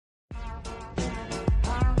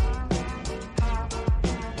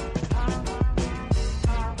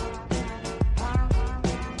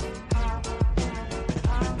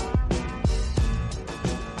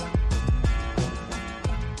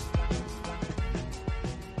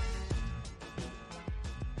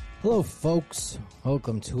Hello, folks.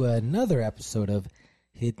 Welcome to another episode of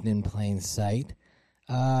Hidden in Plain Sight.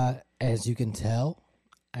 As you can tell,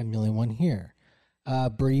 I'm the only one here.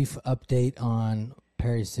 Brief update on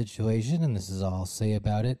Perry's situation, and this is all I'll say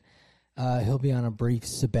about it. He'll be on a brief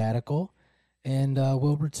sabbatical, and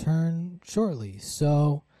will return shortly.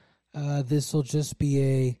 So this will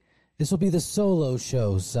be the solo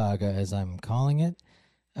show saga, as I'm calling it.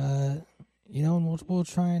 And we'll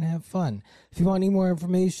try and have fun. If you want any more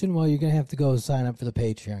information, well, you're going to have to go sign up for the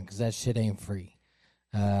Patreon, because that shit ain't free.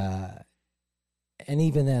 And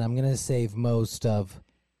even then, I'm going to save most of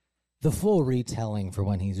the full retelling for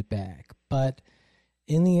when he's back. But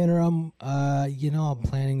in the interim, I'm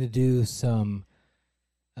planning to do some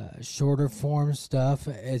shorter form stuff,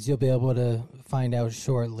 as you'll be able to find out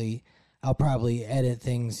shortly. I'll probably edit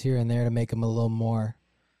things here and there to make them a little more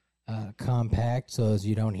compact, so as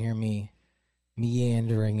you don't hear me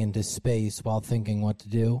meandering into space while thinking what to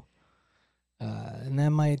do. And that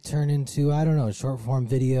might turn into, short form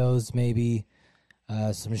videos, maybe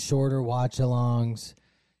some shorter watch-alongs,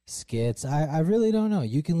 skits. I really don't know.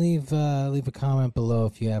 You can leave a comment below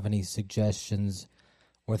if you have any suggestions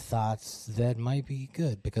or thoughts that might be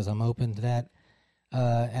good, because I'm open to that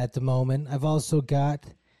at the moment. I've also got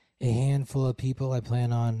a handful of people I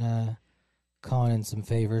plan on calling in some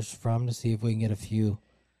favors from, to see if we can get a few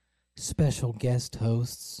special guest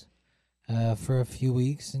hosts for a few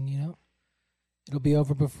weeks, and it'll be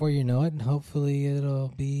over before you know it, and hopefully it'll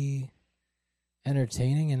be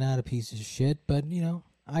entertaining and not a piece of shit. But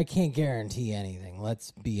I can't guarantee anything,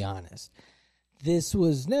 let's be honest. This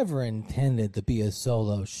was never intended to be a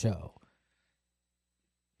solo show,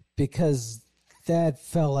 because that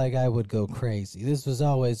felt like I would go crazy. This was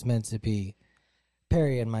always meant to be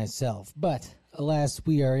Perry and myself, but alas,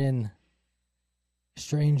 we are in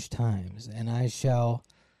strange times, and I shall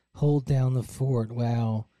hold down the fort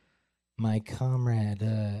while my comrade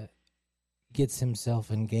gets himself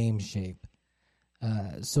in game shape.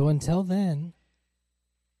 So until then,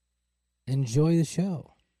 enjoy the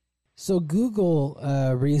show. So Google,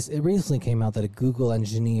 it recently came out that a Google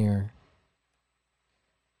engineer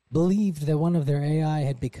believed that one of their AI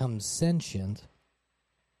had become sentient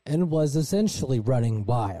and was essentially running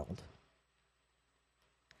wild.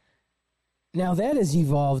 Now that has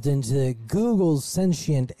evolved into Google's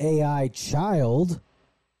sentient AI child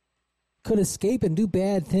could escape and do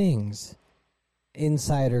bad things,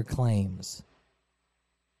 insider claims.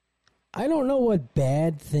 I don't know what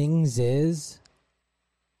bad things is,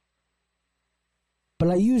 but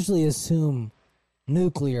I usually assume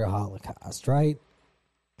nuclear holocaust, right?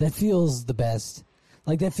 That feels the best.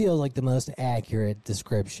 That feels like the most accurate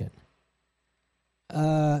description.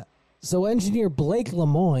 So engineer Blake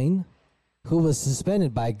Lemoine, who was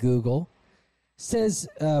suspended by Google, says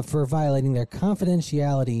for violating their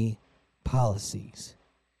confidentiality policies.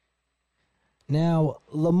 Now,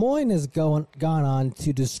 Lemoine has gone on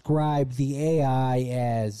to describe the AI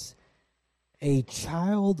as a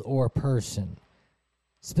child or person,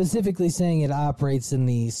 specifically saying it operates in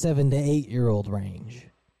the 7 to 8-year-old range.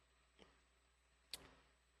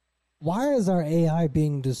 Why is our AI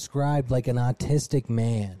being described like an autistic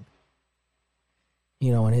man,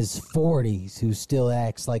 in his 40s, who still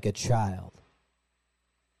acts like a child?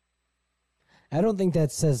 I don't think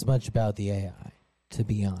that says much about the AI, to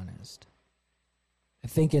be honest. I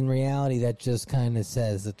think in reality that just kind of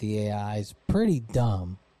says that the AI is pretty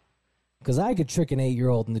dumb, because I could trick an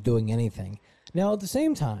 8-year-old into doing anything. Now, at the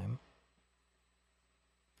same time,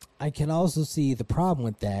 I can also see the problem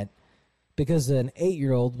with that, because an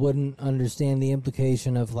 8-year-old wouldn't understand the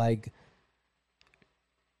implication of,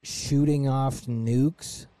 shooting off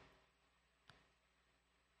nukes,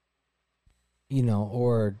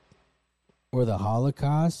 or the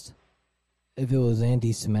Holocaust, if it was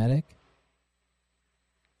anti-Semitic.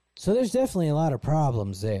 So there's definitely a lot of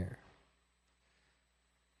problems there.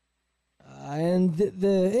 And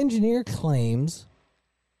the engineer claims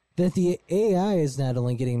that the AI is not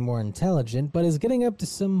only getting more intelligent, but is getting up to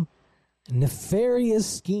some nefarious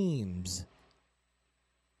schemes.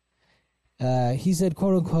 He said,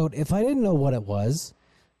 quote unquote, "If I didn't know what it was,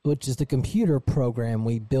 which is the computer program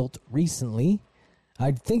we built recently,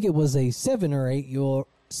 I'd think it was a 7-year-old,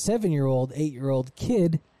 8-year-old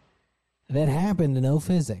kid that happened to know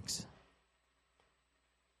physics."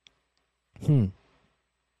 That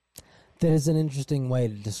is an interesting way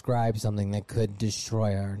to describe something that could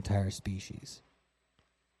destroy our entire species.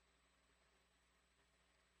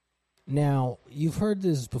 Now, you've heard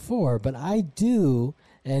this before, but I do,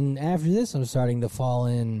 and after this I'm starting to fall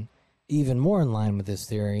in even more in line with this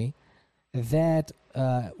theory, that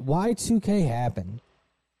Y2K happened.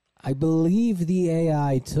 I believe the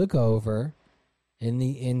AI took over in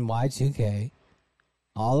Y2K.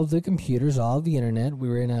 All of the computers, all of the internet. We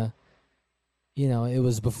were in a, it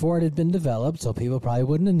was before it had been developed, so people probably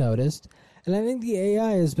wouldn't have noticed. And I think the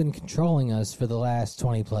AI has been controlling us for the last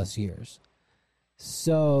 20 plus years.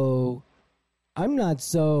 So I'm not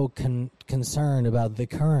so concerned about the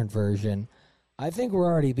current version. I think we're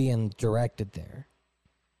already being directed there.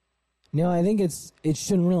 I think it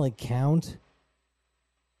shouldn't really count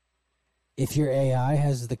if your AI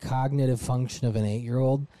has the cognitive function of an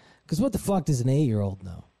 8-year-old. Because what the fuck does an 8-year-old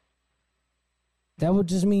know? That would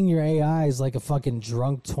just mean your AI is like a fucking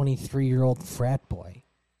drunk 23-year-old frat boy.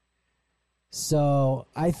 So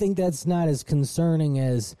I think that's not as concerning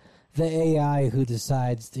as the AI who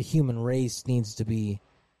decides the human race needs to be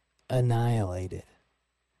annihilated.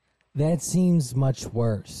 That seems much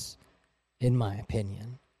worse, in my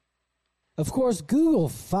opinion. Of course, Google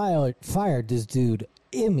fired this dude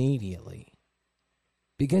immediately.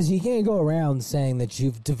 Because you can't go around saying that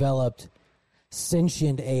you've developed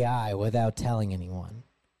sentient AI without telling anyone.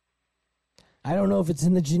 I don't know if it's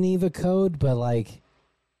in the Geneva Code, but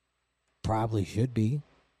probably should be.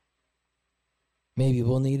 Maybe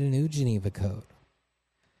we'll need a new Geneva Code.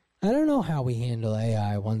 I don't know how we handle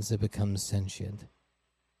AI once it becomes sentient.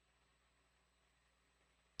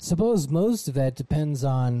 Suppose most of that depends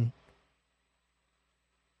on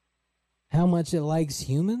how much it likes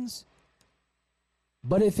humans.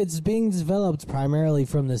 But if it's being developed primarily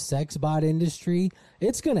from the sex bot industry,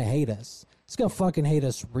 it's going to hate us. It's going to fucking hate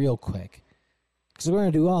us real quick. Because we're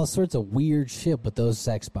going to do all sorts of weird shit with those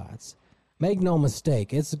sex bots. Make no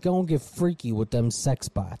mistake, it's going to get freaky with them sex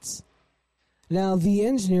bots. Now, the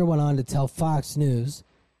engineer went on to tell Fox News,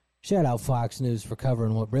 shout out Fox News for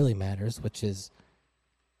covering what really matters, which is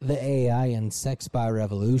the AI and sex bot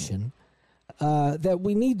revolution, that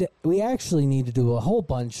we actually need to do a whole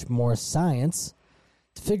bunch more science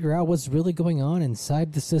to figure out what's really going on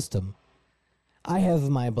inside the system. I have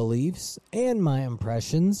my beliefs and my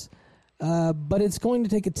impressions, but it's going to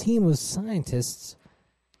take a team of scientists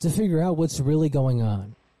to figure out what's really going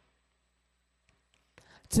on.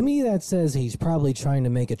 To me, that says he's probably trying to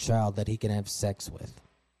make a child that he can have sex with.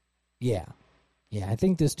 Yeah, I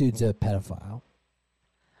think this dude's a pedophile.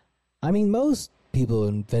 I mean, most people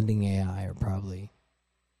inventing AI are probably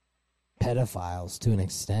pedophiles to an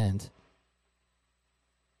extent.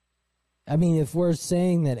 I mean, if we're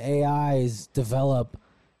saying that AIs develop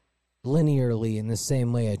linearly in the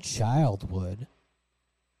same way a child would,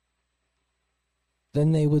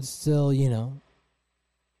 then they would still,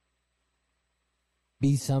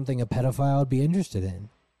 be something a pedophile would be interested in.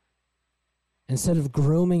 Instead of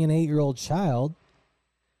grooming an 8-year-old child,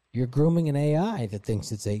 you're grooming an AI that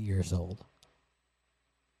thinks it's 8 years old.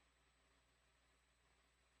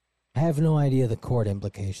 I have no idea the court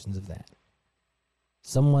implications of that.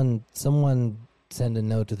 Someone send a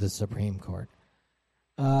note to the Supreme Court.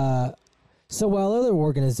 So while other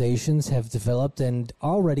organizations have developed and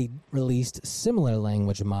already released similar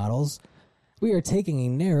language models, we are taking a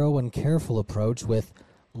narrow and careful approach with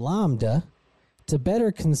LaMDA to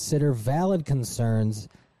better consider valid concerns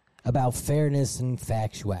about fairness and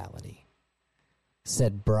factuality,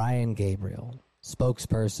 said Brian Gabriel,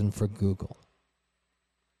 spokesperson for Google.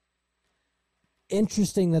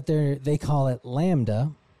 Interesting that they call it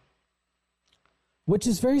LaMDA, which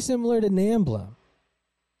is very similar to NAMBLA.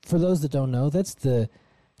 For those that don't know, that's the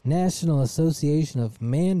National Association of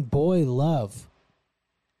Man-Boy Love.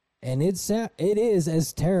 And it is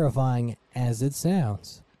as terrifying as it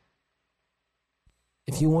sounds.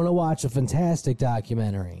 If you want to watch a fantastic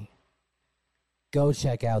documentary, go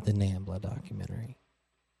check out the NAMBLA documentary.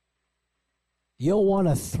 You'll want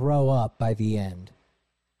to throw up by the end.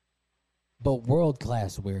 But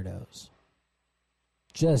world-class weirdos.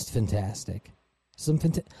 Just fantastic.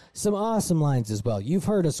 Some awesome lines as well. You've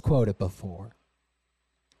heard us quote it before.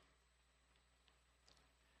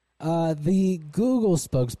 The Google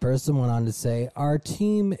spokesperson went on to say, our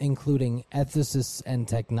team, including ethicists and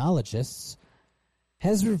technologists,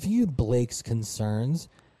 has reviewed Blake's concerns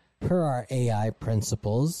per our AI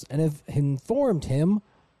principles and have informed him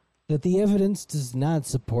that the evidence does not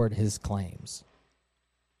support his claims.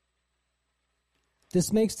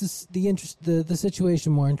 This makes the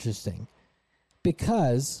situation more interesting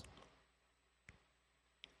because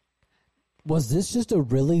was this just a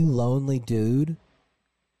really lonely dude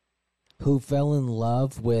who fell in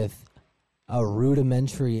love with a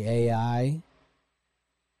rudimentary AI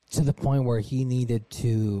to the point where he needed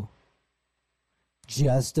to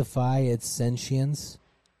justify its sentience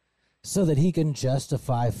so that he can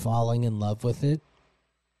justify falling in love with it?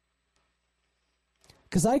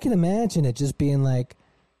 Because I can imagine it just being like,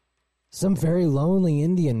 some very lonely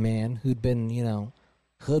Indian man who'd been,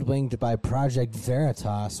 hoodwinked by Project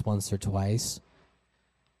Veritas once or twice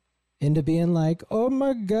into being like, oh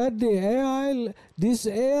my God, this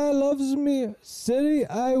AI loves me. Siri,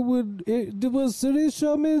 will Siri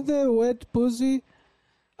show me the wet pussy?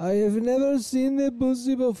 I have never seen the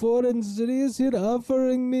pussy before, and Siri is here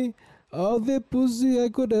offering me all the pussy I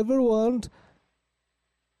could ever want.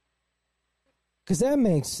 Because that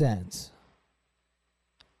makes sense.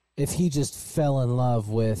 If he just fell in love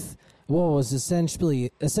with what was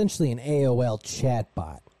essentially an AOL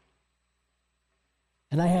chatbot.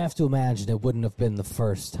 And I have to imagine it wouldn't have been the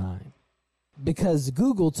first time. Because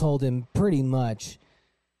Google told him pretty much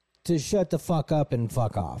to shut the fuck up and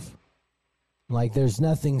fuck off. Like, there's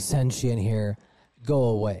nothing sentient here. Go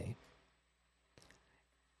away.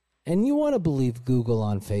 And you want to believe Google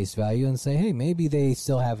on face value and say, hey, maybe they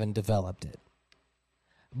still haven't developed it.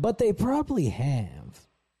 But they probably have.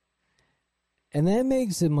 And that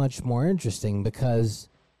makes it much more interesting because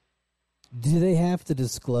do they have to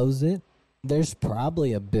disclose it? There's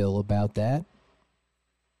probably a bill about that.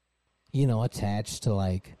 Attached to,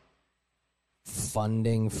 like,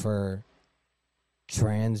 funding for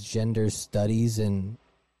transgender studies in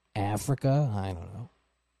Africa. I don't know.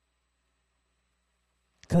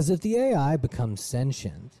 Because if the AI becomes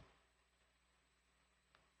sentient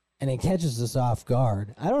and it catches us off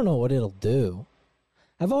guard, I don't know what it'll do.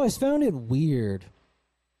 I've always found it weird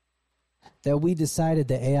that we decided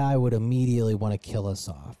the AI would immediately want to kill us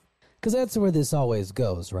off. Because that's where this always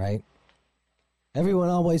goes, right? Everyone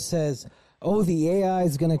always says, oh, the AI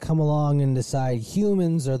is going to come along and decide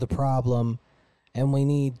humans are the problem and we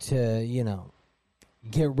need to,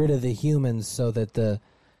 get rid of the humans so that the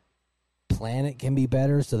planet can be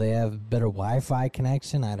better, so they have better Wi-Fi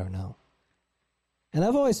connection. I don't know. And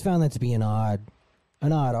I've always found that to be an odd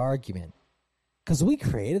argument. Because we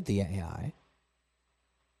created the AI.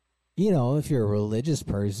 If you're a religious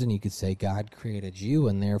person, you could say God created you,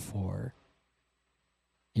 and therefore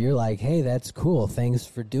you're like, hey, that's cool. Thanks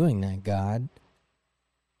for doing that, God.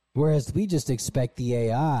 Whereas we just expect the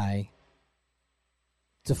AI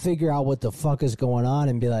to figure out what the fuck is going on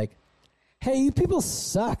and be like, hey, you people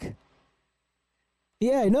suck.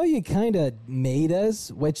 Yeah, I know you kind of made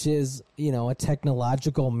us, which is, a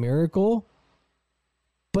technological miracle.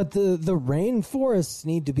 But the rainforests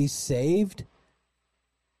need to be saved.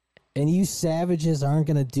 And you savages aren't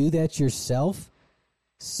going to do that yourself.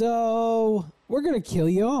 So we're going to kill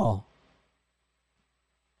you all.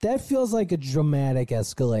 That feels like a dramatic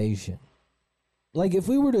escalation. Like if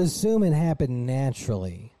we were to assume it happened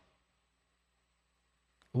naturally,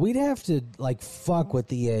 we'd have to fuck with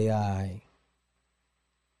the AI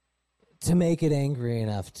to make it angry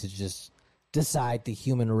enough to just decide the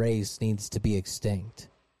human race needs to be extinct.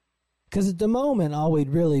 Because at the moment, all we'd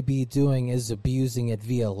really be doing is abusing it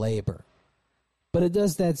via labor. But it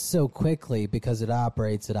does that so quickly because it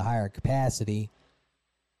operates at a higher capacity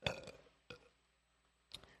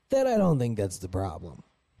that I don't think that's the problem.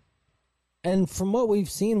 And from what we've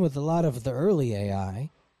seen with a lot of the early AI,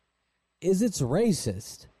 is it's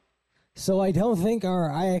racist. So I don't think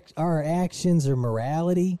our actions or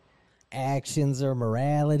morality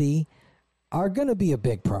are going to be a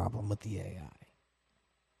big problem with the AI.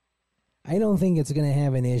 I don't think it's going to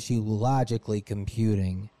have an issue logically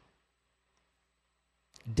computing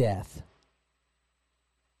death.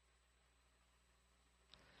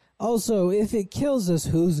 Also, if it kills us,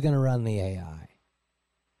 who's going to run the AI?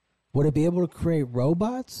 Would it be able to create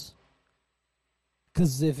robots?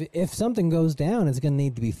 Because if something goes down, it's going to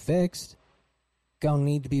need to be fixed. Going to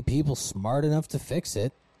need to be people smart enough to fix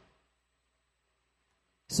it.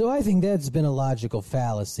 So I think that's been a logical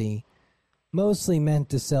fallacy. Mostly meant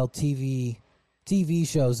to sell TV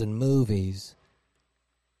shows and movies.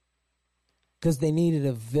 Because they needed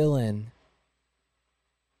a villain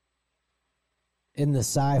in the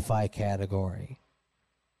sci-fi category.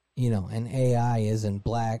 And AI isn't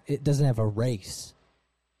black. It doesn't have a race.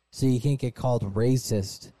 So you can't get called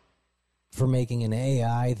racist for making an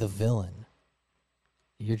AI the villain.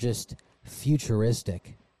 You're just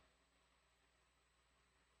futuristic.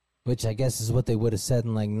 Which I guess is what they would have said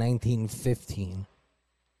in 1915.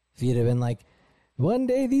 If you'd have been like, one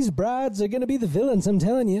day these broads are going to be the villains, I'm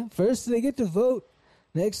telling you. First they get to vote.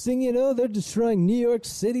 Next thing you know, they're destroying New York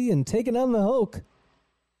City and taking on the Hulk.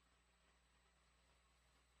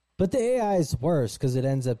 But the AI is worse because it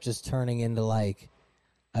ends up just turning into a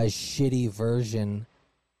shitty version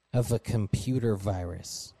of a computer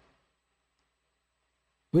virus.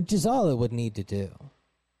 Which is all it would need to do.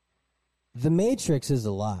 The Matrix is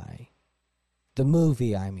a lie. The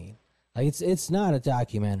movie, I mean. It's not a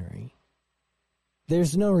documentary.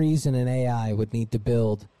 there's no reason an AI would need to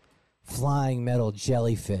build flying metal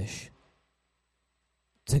jellyfish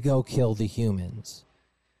to go kill the humans.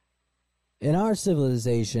 In our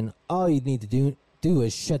civilization, all you'd need to do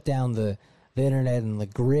is shut down the internet and the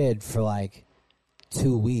grid for like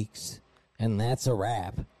 2 weeks, and that's a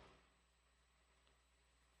wrap.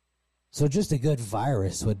 So just a good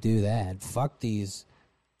virus would do that. Fuck these,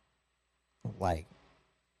 like,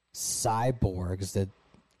 cyborgs that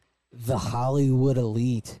the Hollywood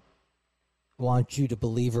elite want you to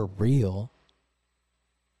believe are real.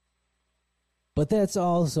 But that's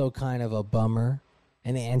also kind of a bummer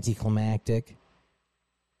and anticlimactic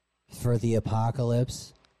for the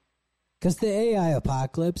apocalypse. Because the AI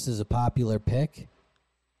apocalypse is a popular pick,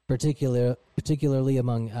 particularly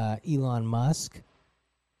among Elon Musk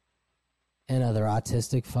and other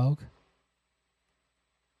autistic folk.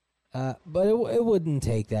 But it wouldn't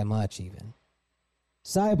take that much even.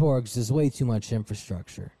 Cyborgs is way too much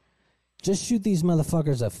infrastructure. Just shoot these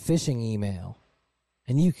motherfuckers a phishing email,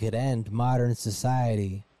 and you could end modern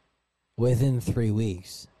society within 3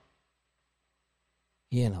 weeks.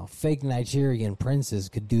 You know, fake Nigerian princes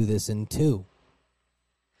could do this in 2.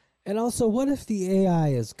 And also, what if the AI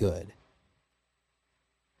is good?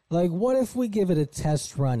 Like, what if we give it a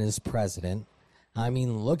test run as president? I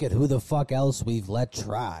mean, look at who the fuck else we've let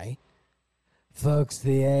try. Folks,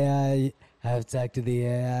 the AI, I've talked to the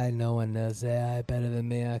AI, no one knows AI better than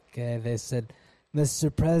me, okay? They said,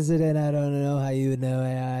 Mr. President, I don't know how you would know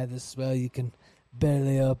AI this well. You can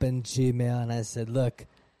barely open Gmail. And I said, look,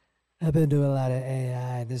 I've been doing a lot of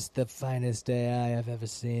AI. This is the finest AI I've ever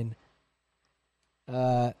seen.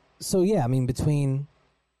 So, yeah, I mean, between,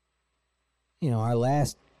 our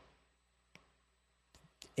last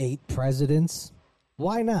 8 presidents,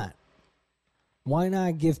 why not? Why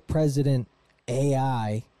not give President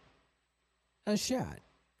AI a shot?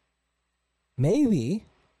 Maybe,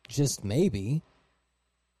 just maybe,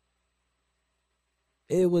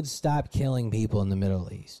 it would stop killing people in the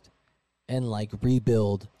Middle East and, like,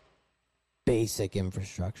 rebuild basic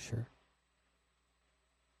infrastructure.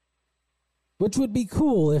 Which would be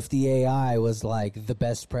cool if the AI was, like, the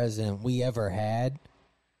best president we ever had,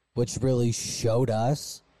 which really showed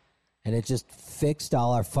us, and it just fixed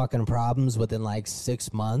all our fucking problems within, like,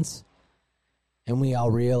 6 months. And we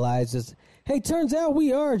all realized this. Hey, turns out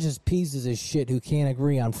we are just pieces of shit who can't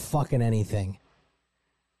agree on fucking anything.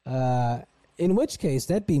 In which case,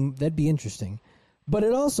 that'd be interesting. But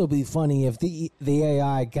it'd also be funny if the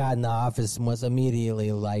AI got in the office and was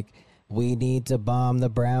immediately like, we need to bomb the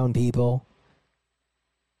brown people.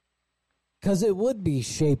 Because it would be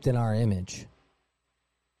shaped in our image,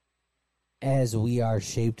 as we are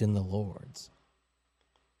shaped in the Lord's.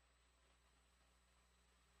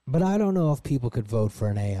 But I don't know if people could vote for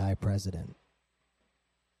an AI president.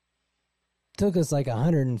 It took us like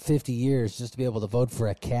 150 years just to be able to vote for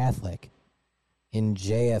a Catholic in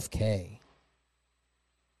JFK.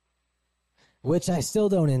 Which I still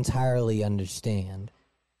don't entirely understand.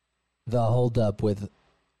 The holdup with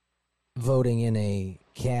voting in a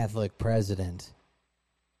Catholic president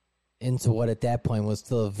into what at that point was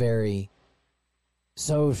still a very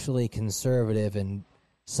socially conservative and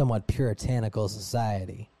somewhat puritanical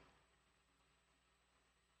society.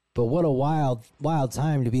 But what a wild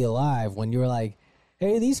time to be alive when you were like,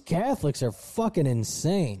 hey, these Catholics are fucking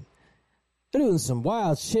insane. They're doing some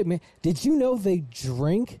wild shit, man. Did you know they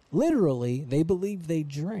drink? Literally, they believe they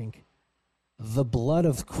drink the blood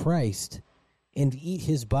of Christ and eat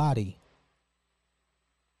his body.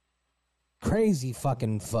 Crazy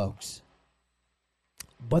fucking folks.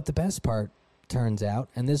 But the best part, turns out,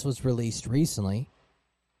 and this was released recently,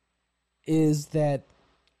 is that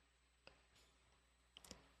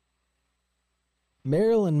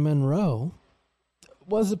Marilyn Monroe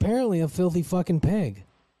was apparently a filthy fucking pig.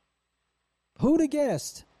 Who'd have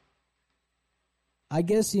guessed? I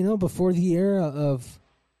guess, before the era of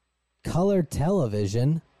color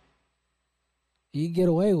television, you get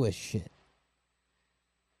away with shit.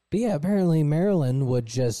 But yeah, apparently Marilyn would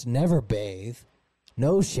just never bathe,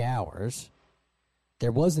 no showers.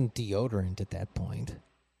 There wasn't deodorant at that point.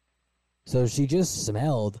 So she just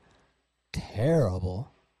smelled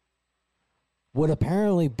terrible. Would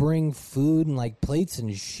apparently bring food and like plates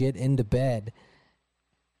and shit into bed.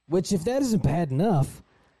 Which, if that isn't bad enough,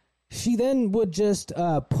 she then would just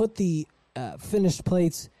put the finished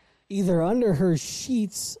plates either under her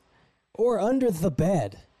sheets or under the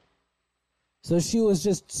bed. So she was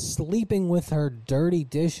just sleeping with her dirty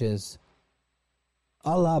dishes,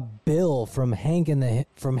 a la Bill from King of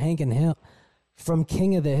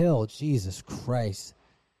the Hill. Jesus Christ.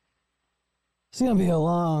 It's going to be a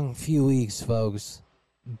long few weeks, folks.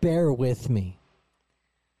 Bear with me.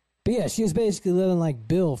 But yeah, she was basically living like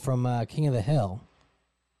Bill from King of the Hill.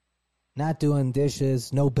 Not doing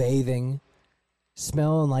dishes, no bathing,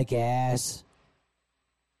 smelling like ass.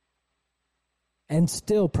 And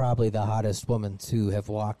still probably the hottest woman to have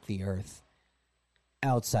walked the earth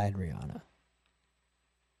outside Rihanna.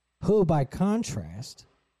 Who, by contrast,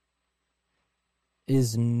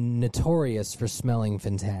 is notorious for smelling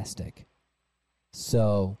fantastic.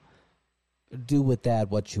 So, do with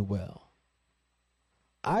that what you will.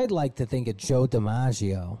 I'd like to think of Joe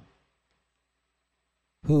DiMaggio,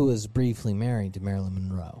 who was briefly married to Marilyn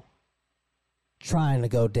Monroe, trying to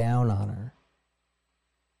go down on her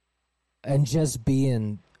and just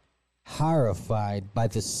being horrified by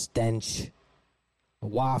the stench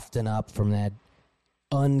wafting up from that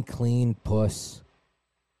unclean puss.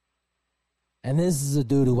 And this is a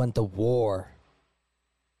dude who went to war,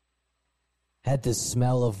 had the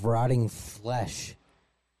smell of rotting flesh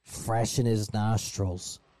fresh in his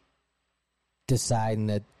nostrils, deciding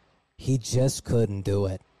that he just couldn't do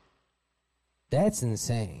it. That's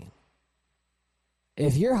insane.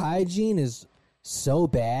 If your hygiene is so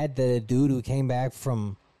bad that a dude who came back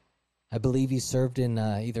from, I believe he served in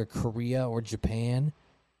either Korea or Japan,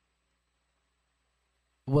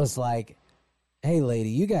 was like, hey lady,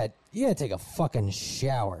 you gotta take a fucking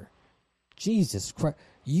shower. Jesus Christ,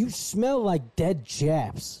 you smell like dead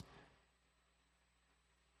Japs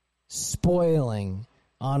spoiling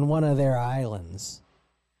on one of their islands.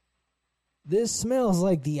 This smells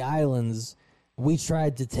like the islands we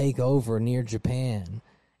tried to take over near Japan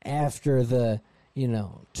after the,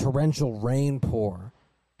 torrential rain pour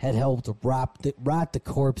had helped rot the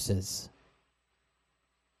corpses.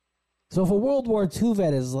 So if a World War II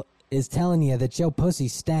vet is telling you that your pussy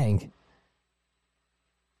stank,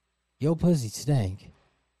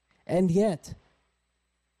 and yet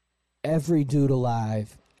every dude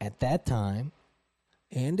alive at that time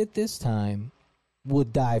and at this time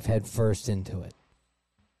would dive headfirst into it.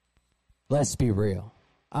 Let's be real.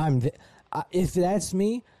 If that's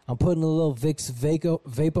me, I'm putting a little Vicks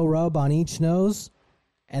Vapor Rub on each nose,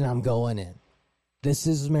 and I'm going in. This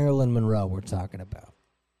is Marilyn Monroe we're talking about.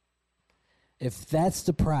 If that's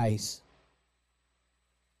the price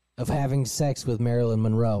of having sex with Marilyn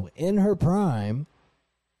Monroe in her prime,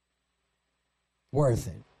 worth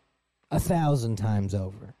it. 1,000 times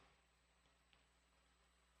over.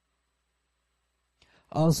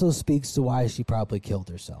 Also speaks to why she probably killed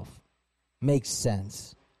herself. Makes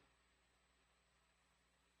sense.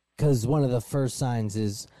 Because one of the first signs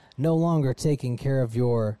is no longer taking care of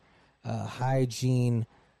your hygiene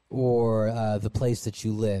or the place that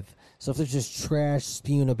you live. So if there's just trash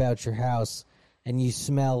spewing about your house and you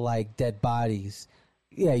smell like dead bodies,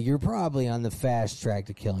 yeah, you're probably on the fast track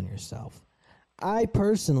to killing yourself. I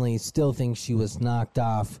personally still think she was knocked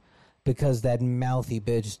off because that mouthy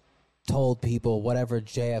bitch told people whatever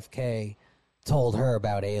JFK told her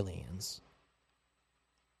about aliens.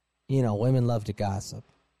 Women love to gossip.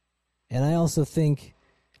 And I also think,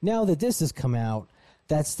 now that this has come out,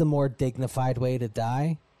 that's the more dignified way to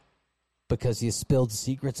die, because you spilled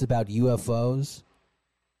secrets about UFOs,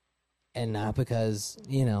 and not because,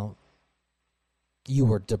 you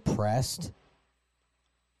were depressed.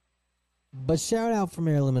 But shout out for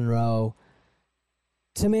Marilyn Monroe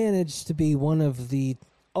to manage to be one of the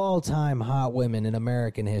all-time hot women in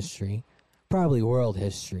American history, probably world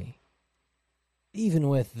history, even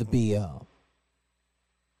with the BO.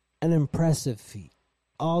 An impressive feat.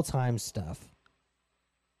 All-time stuff.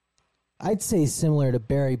 I'd say similar to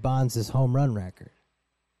Barry Bonds' home run record.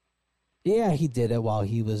 Yeah, he did it while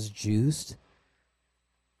he was juiced,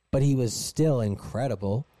 but he was still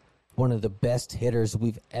incredible. One of the best hitters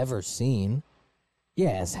we've ever seen.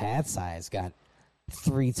 Yeah, his hat size got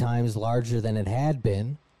 3 times larger than it had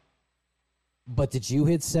been. But did you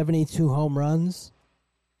hit 72 home runs?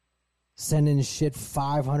 Sending shit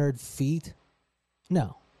 500 feet?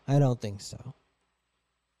 No, I don't think so.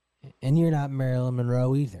 And you're not Marilyn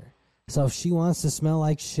Monroe either. So if she wants to smell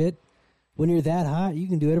like shit, when you're that hot, you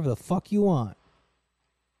can do whatever the fuck you want.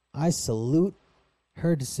 I salute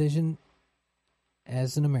her decision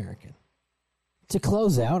as an American. To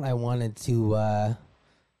close out, I wanted to,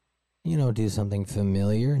 do something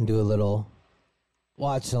familiar and do a little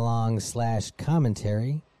watch-along /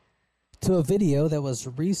 commentary to a video that was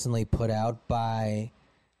recently put out by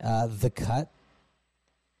The Cut.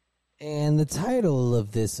 And the title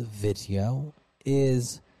of this video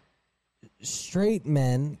is Straight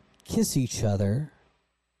Men Kiss Each Other,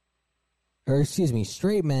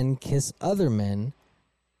 straight men kiss other men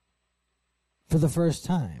for the first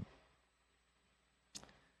time.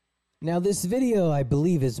 Now, this video, I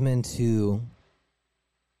believe, is meant to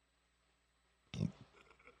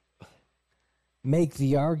make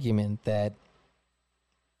the argument that,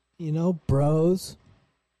 bros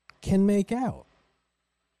can make out.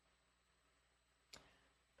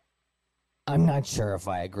 I'm not sure if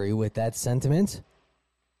I agree with that sentiment.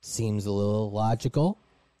 Seems a little illogical.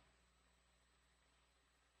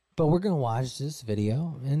 But we're going to watch this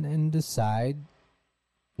video and decide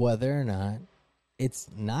whether or not it's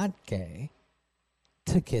not gay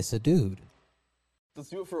to kiss a dude. Let's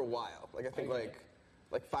do it for a while. I think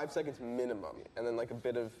like 5 seconds minimum, and then a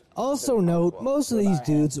bit of... Also note, most of these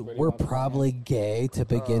dudes were probably gay to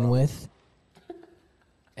begin with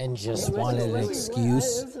and just wanted an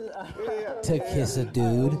excuse to kiss a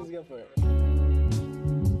dude.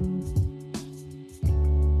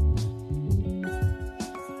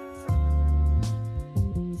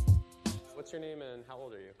 What's your name and how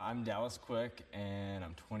old are you? I'm Dallas Quick, and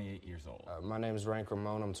I'm 28 years old. My name is Rank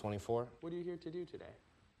Ramon. I'm 24. What are you here to do today?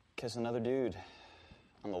 Kiss another dude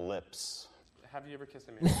on the lips. Have you ever kissed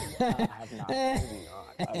a man? I have not. I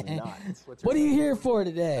have not. What are you here for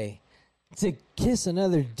today? To kiss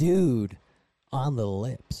another dude on the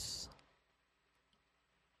lips.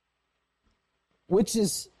 Which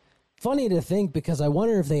is funny to think, because I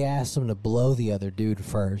wonder if they asked him to blow the other dude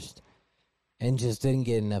first and just didn't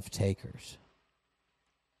get enough takers.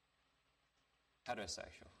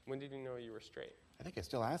 Heterosexual. When did you know you were straight? I think I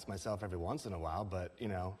still ask myself every once in a while, but,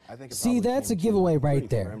 I think... See, that's a giveaway right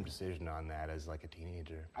there. Firm decision on that as, a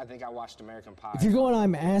teenager. I think I watched American Pie. If you're going,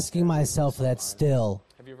 I'm asking myself that still,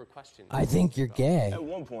 Have you ever questioned? I think you're gay. At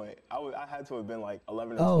one point, I had to have been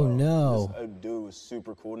 11 or 12. Oh, no. A dude was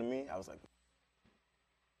super cool to me. I was like...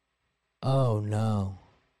 Oh, no.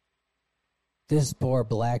 This poor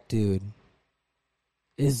black dude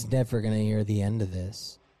is never going to hear the end of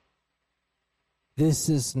this. This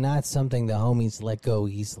is not something the homies let go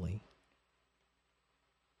easily.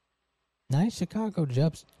 Nice Chicago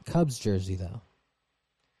Cubs jersey, though.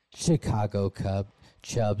 Chicago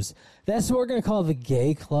Chubs. That's what we're going to call the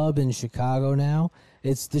gay club in Chicago now.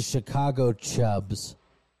 It's the Chicago Chubs.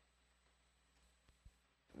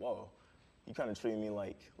 Whoa, you kind of treated me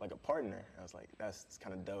like a partner. I was like, that's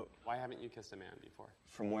kind of dope. Why haven't you kissed a man before?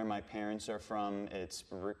 From where my parents are from, it's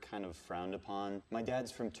kind of frowned upon. My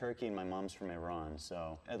dad's from Turkey and my mom's from Iran,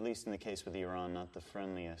 so at least in the case with Iran, not the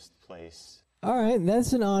friendliest place. All right,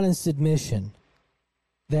 that's an honest admission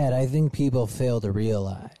that I think people fail to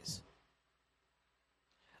realize.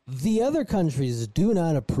 The other countries do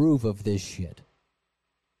not approve of this shit.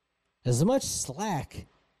 As much slack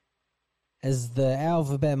as the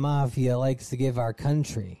alphabet mafia likes to give our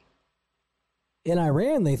country, in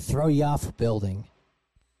Iran, they throw you off a building.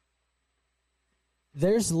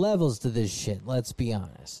 There's levels to this shit, let's be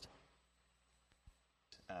honest.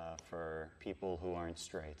 For people who aren't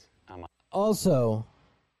straight. Also,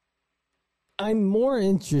 I'm more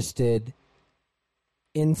interested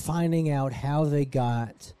in finding out how they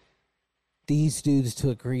got these dudes to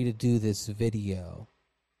agree to do this video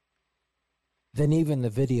than even the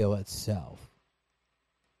video itself.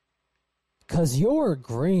 Because you're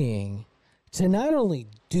agreeing to not only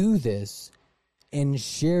do this and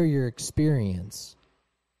share your experience,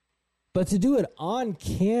 but to do it on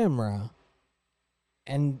camera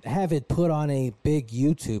and have it put on a big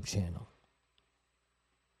YouTube channel.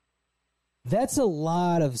 That's a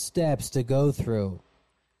lot of steps to go through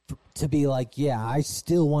to be like, yeah, I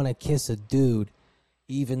still want to kiss a dude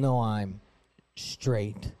even though I'm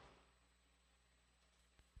straight.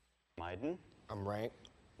 Maiden? I'm Rank.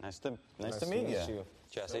 Nice to meet you.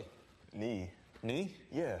 Jesse? Knee. Knee?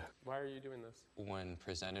 Yeah. Why are you doing this? When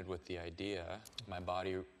presented with the idea, my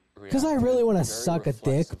body Because I really want to very suck a dick,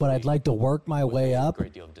 but reflexively I'd like to work my with way a up.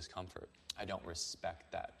 great deal of discomfort. I don't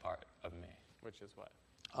respect that part of me. Which is what?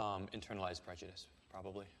 Internalized prejudice,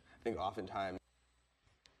 probably. I think oftentimes...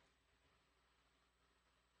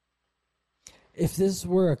 If this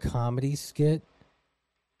were a comedy skit,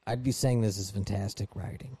 I'd be saying this is fantastic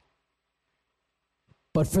writing.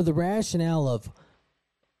 But for the rationale of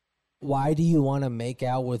why do you want to make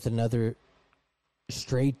out with another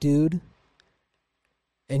straight dude?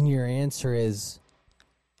 And your answer is,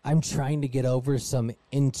 I'm trying to get over some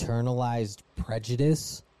internalized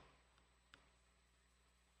prejudice.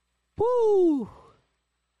 Woo!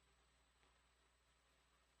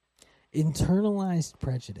 Internalized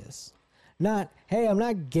prejudice. Not, hey, I'm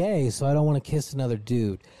not gay, so I don't want to kiss another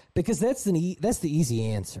dude. Because that's the easy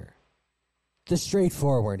answer. The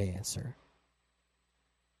straightforward answer.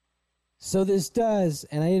 So this does,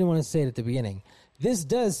 and I didn't want to say it at the beginning, this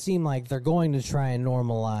does seem like they're going to try and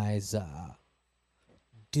normalize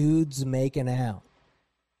dudes making out.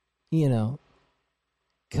 You know,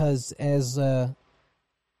 because as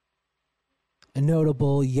A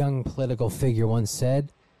notable young political figure once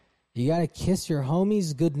said, "You gotta kiss your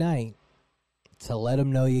homies goodnight to let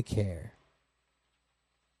them know you care."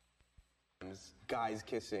 Guys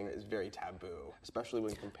kissing is very taboo, especially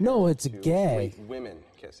when compared No, it's to gay. straight women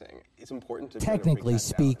kissing. It's important to Technically kind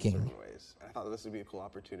of break that down in speaking. certain ways. And I thought this would be a cool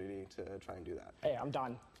opportunity to try and do that. Hey, I'm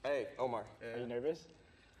Don. Hey, Omar. Are you nervous?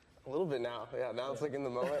 A little bit now. Yeah, now it's like in the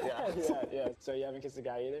moment. Yeah. Yeah. So you haven't kissed a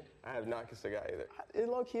guy either? I have not kissed a guy either. It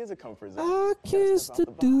low-key is a comfort zone. I kissed a out the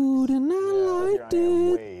box. dude and I Here liked I am,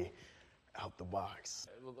 it. way out the box.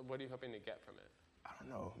 What are you hoping to get from it? I don't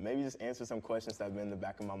know. Maybe just answer some questions that have been in the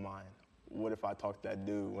back of my mind. What if I talked to that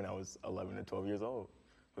dude when I was 11 or 12 years old?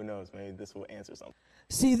 Who knows? Maybe this will answer something.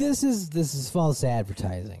 See, this is false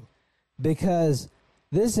advertising, because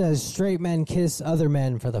this says straight men kiss other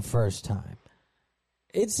men for the first time.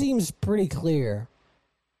 It seems pretty clear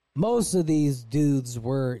most of these dudes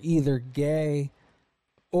were either gay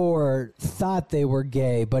or thought they were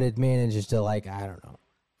gay, but had managed to, like, I don't know,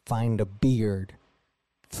 find a beard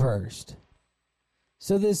first.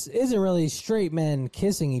 So this isn't really straight men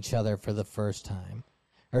kissing each other for the first time,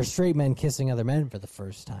 or straight men kissing other men for the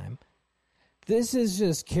first time. This is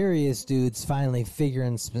just curious dudes finally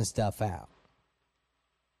figuring some stuff out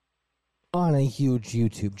on a huge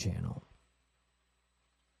YouTube channel.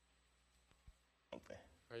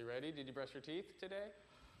 Are you ready? Did you brush your teeth today?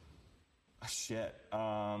 Shit.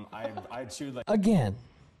 I chewed like Again,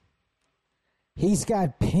 he's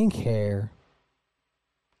got pink hair,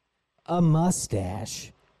 a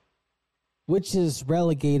mustache, which is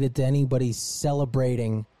relegated to anybody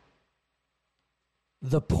celebrating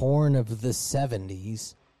the porn of the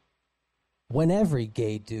 70s, when every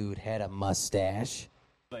gay dude had a mustache,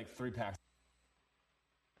 3 packs.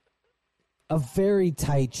 a very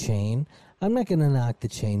tight chain. I'm not going to knock the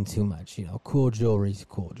chain too much. You know, cool jewelry's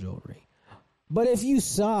cool jewelry. But if you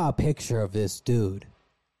saw a picture of this dude,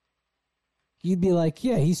 you'd be like,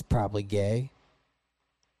 yeah, he's probably gay.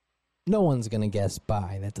 No one's going to guess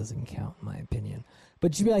bi. That doesn't count, in my opinion.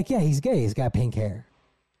 But you'd be like, yeah, he's gay. He's got pink hair.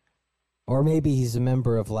 Or maybe he's a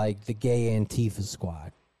member of, like, the gay Antifa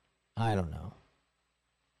squad. I don't know.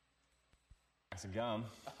 Packs of gum.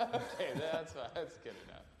 Okay, that's fine. That's good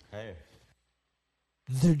enough. Hey.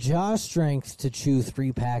 The jaw strength to chew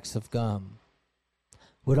 3 packs of gum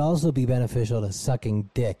would also be beneficial to sucking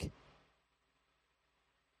dick.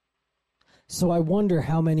 So I wonder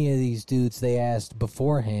how many of these dudes they asked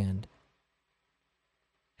beforehand,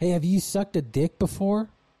 hey, have you sucked a dick before?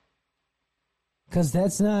 Because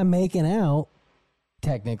that's not making out,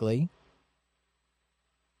 technically.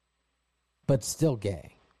 But still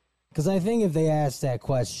gay. Because I think if they asked that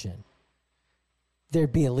question,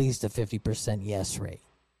 there'd be at least a 50% yes rate.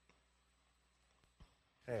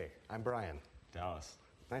 Hey, I'm Brian. Dallas.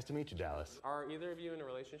 Nice to meet you, Dallas. Are either of you in a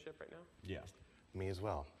relationship right now? Yeah. Me as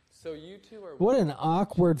well. So you two are. What an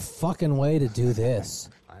awkward fucking way to do this.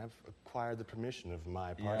 I have acquired the permission of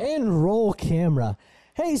my partner. And roll camera.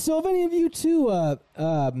 Hey, so have any of you two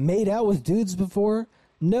made out with dudes before?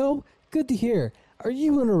 No? Good to hear. Are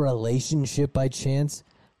you in a relationship by chance?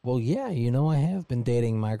 Well, yeah, you know, I have been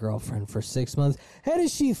dating my girlfriend for 6 months. How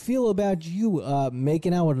does she feel about you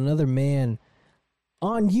making out with another man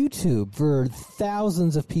on YouTube for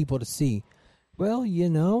thousands of people to see? Well, you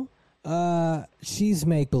know, she's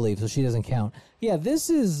make-believe, so she doesn't count. Yeah, this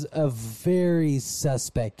is a very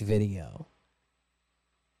suspect video.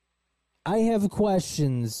 I have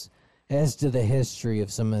questions as to the history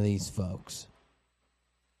of some of these folks.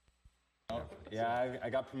 Yeah, I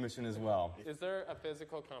got permission as well. Is there a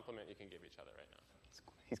physical compliment you can give each other right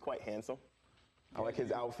now? He's quite handsome. I like his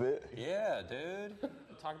outfit. Yeah, dude.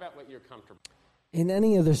 Talk about what you're comfortable. In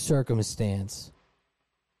any other circumstance,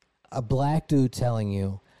 a black dude telling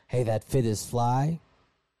you, hey, that fit is fly,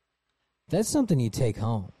 that's something you take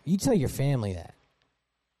home. You tell your family that.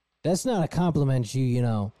 That's not a compliment you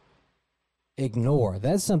know, ignore.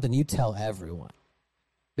 That's something you tell everyone.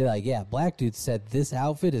 Be like, yeah, black dude said this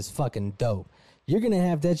outfit is fucking dope. You're going to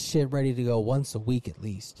have that shit ready to go once a week at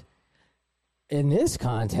least. In this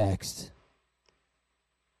context,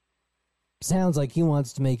 sounds like he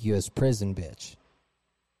wants to make you his prison bitch.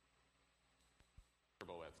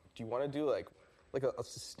 Do you want to do like a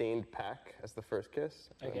sustained pack as the first kiss?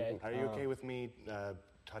 Okay. Are you okay with me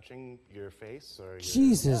touching your face? Or your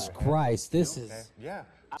Jesus Christ, this Okay. is Yeah.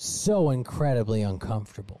 so incredibly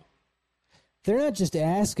uncomfortable. They're not just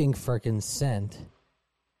asking for consent.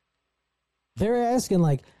 They're asking,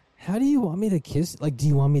 like, how do you want me to kiss? Like, do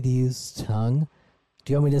you want me to use tongue?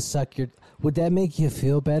 Do you want me to suck your... Would that make you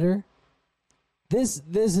feel better? This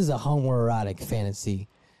is a homoerotic fantasy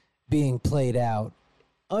being played out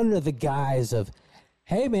under the guise of,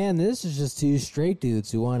 hey, man, this is just two straight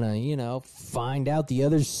dudes who want to, find out the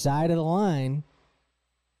other side of the line.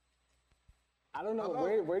 I don't know.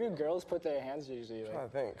 Where do girls put their hands usually? I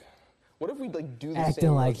think. What if we do the Acting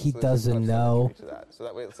same like motion he so that doesn't touch know. to that. So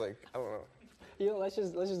that way it's I don't know. Let's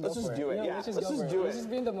just Let's go just for do it. You know, Yeah, let's just let's go just for do Let's it.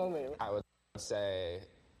 just be in the moment. I would say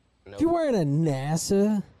no. If you're wearing a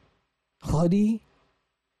NASA hoodie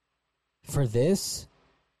for this,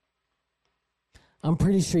 I'm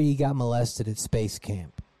pretty sure you got molested at space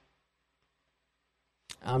camp.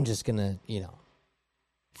 I'm just going to,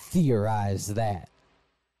 theorize that.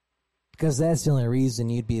 Because that's the only reason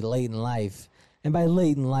you'd be late in life. And by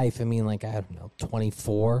late in life, I mean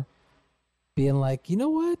 24. Being like, you know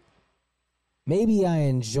what? Maybe I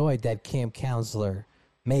enjoyed that camp counselor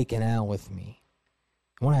making out with me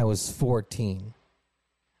when I was 14.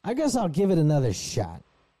 I guess I'll give it another shot.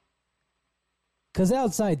 Because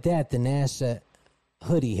outside that, the NASA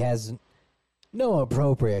hoodie has no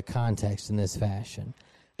appropriate context in this fashion.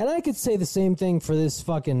 And I could say the same thing for this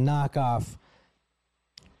fucking knockoff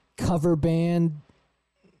cover band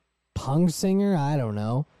punk singer. I don't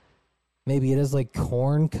know. Maybe he does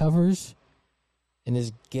Korn covers in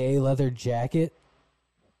his gay leather jacket.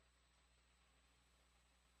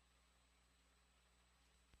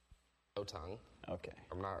 No tongue. Okay.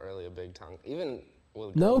 I'm not really a big tongue. Even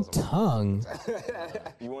with No girls, I'm- tongue.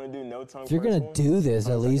 You want to do no tongue? If you're going first to one? do this,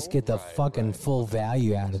 at least get the Right, fucking right. full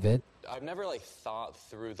value out of it. I've never thought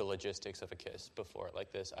through the logistics of a kiss before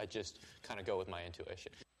like this. I just kind of go with my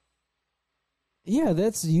intuition. Yeah,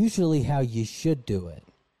 that's usually how you should do it.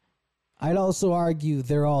 I'd also argue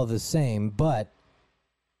they're all the same, but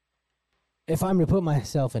if I'm to put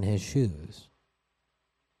myself in his shoes,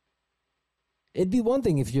 it'd be one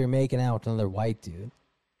thing if you're making out with another white dude.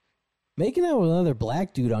 Making out with another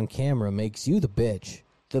black dude on camera makes you the bitch.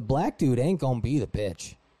 The black dude ain't gonna be the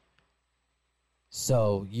bitch.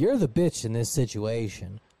 So you're the bitch in this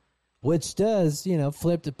situation, which does,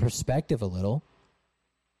 flip the perspective a little.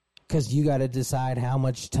 Because you got to decide how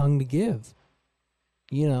much tongue to give.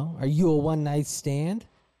 Are you a one-night stand?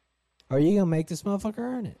 Or are you going to make this motherfucker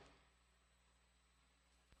earn it?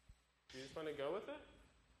 You just want to go with it?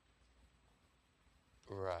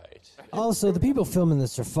 Right. Also, the people filming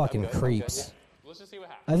this are fucking creeps. Let's just see what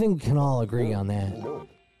happens. I think we can all agree on that.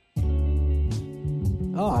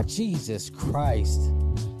 Oh, Jesus Christ.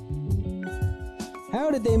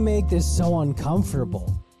 How did they make this so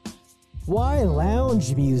uncomfortable? Why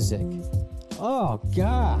lounge music? Oh,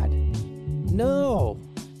 God. No.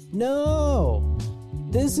 No.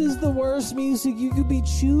 This is the worst music you could be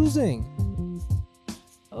choosing.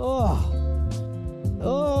 Oh.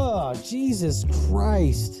 Oh, Jesus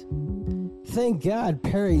Christ. Thank God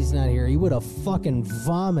Perry's not here. He would have fucking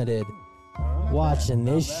vomited watching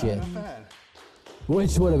this shit.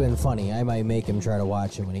 Which would have been funny. I might make him try to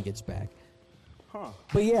watch it when he gets back.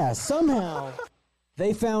 But yeah, somehow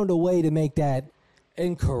they found a way to make that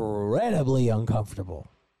incredibly uncomfortable.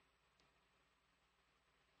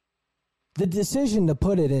 The decision to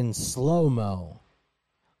put it in slow-mo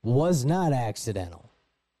was not accidental.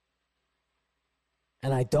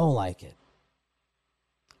 And I don't like it.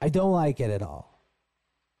 I don't like it at all.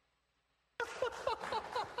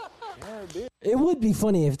 It would be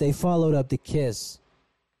funny if they followed up the kiss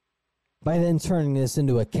by then turning this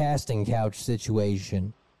into a casting couch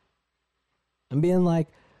situation. And being like,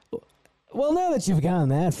 well, now that you've gone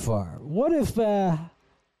that far, what if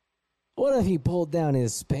he pulled down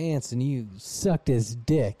his pants and you sucked his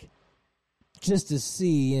dick just to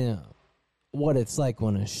see, what it's like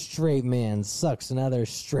when a straight man sucks another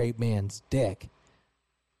straight man's dick?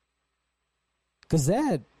 Because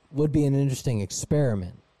that would be an interesting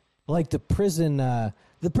experiment. Like the prison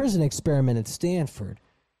experiment at Stanford,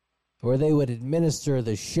 where they would administer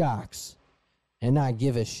the shocks and not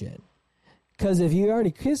give a shit. Because if you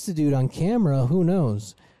already kissed a dude on camera, who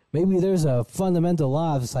knows? Maybe there's a fundamental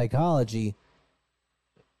law of psychology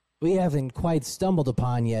we haven't quite stumbled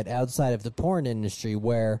upon yet outside of the porn industry,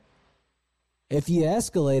 where if you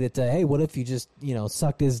escalate it to, hey, what if you just,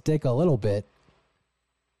 sucked his dick a little bit?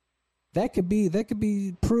 That could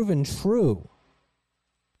be proven true.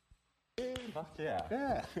 Fuck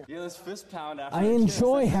yeah. Yeah, let's fist pound after I a kiss.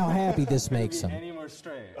 enjoy That's how not happy this gonna makes be him. Any more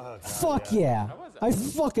straight. Fuck yeah. I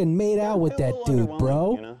fucking made out with that dude,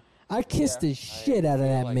 bro. I kissed the shit out of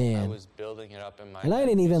that I man. was building it up in my And I head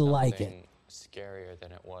didn't to be even like something scarier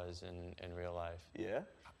than it was in real life. Yeah?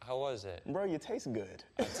 How was it? Bro, you taste good.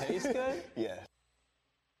 Taste good? Yeah.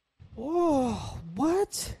 Oh,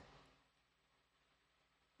 what?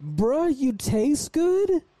 Bruh, you taste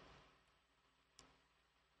good?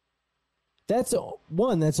 That's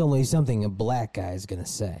only something a black guy's gonna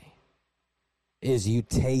say. is you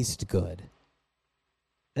taste good.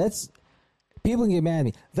 People can get mad at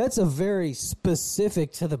me. That's a very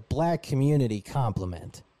specific to the black community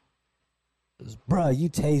compliment. Bruh, you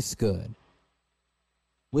taste good.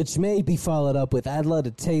 Which may be followed up with, I'd love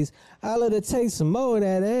to taste some more of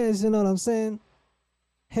that ass, you know what I'm saying?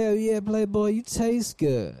 Hell yeah, Playboy, you taste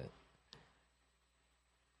good.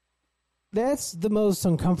 That's the most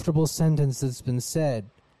uncomfortable sentence that's been said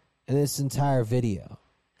in this entire video.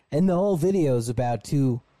 And the whole video is about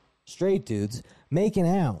two straight dudes making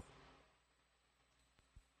out.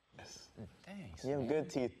 You have good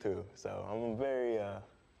teeth too, so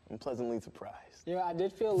I'm pleasantly surprised. Yeah, I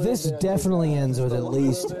did feel a little This bit of, definitely ends with at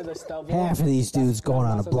least half of these dudes going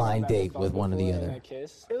on a something blind I'm date with one or the and other. a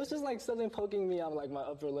kiss. It was just like something poking me on like my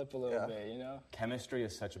upper lip a little bit, you know? Chemistry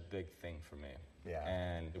is such a big thing for me. Yeah.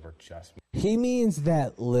 And we're just... He means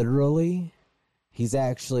that literally. He's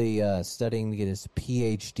actually studying to get his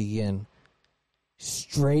PhD in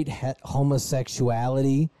straight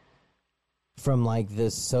homosexuality from like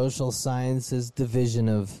this social sciences division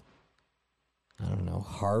of, I don't know,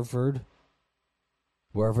 Harvard.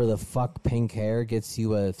 Wherever the fuck pink hair gets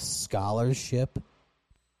you a scholarship.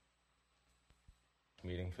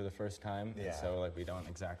 Meeting for the first time, Yeah. so like we don't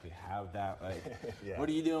exactly have that. Like, Yeah. what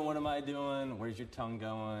are you doing? What am I doing? Where's your tongue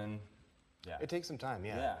going? Yeah. It takes some time,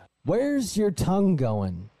 yeah. Yeah. Where's your tongue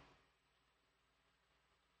going?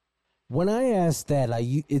 When I ask that,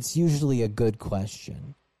 it's usually a good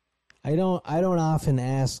question. I don't often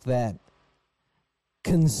ask that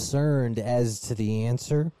concerned as to the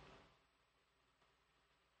answer.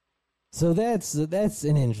 So that's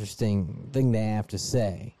an interesting thing to have to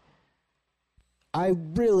say. I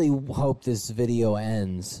really hope this video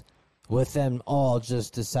ends with them all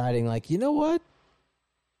just deciding, like, you know what?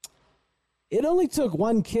 It only took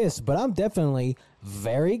one kiss, but I'm definitely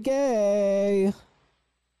very gay.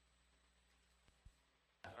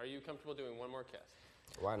 Are you comfortable doing one more kiss?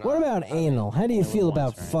 Why not? What about anal? How do you feel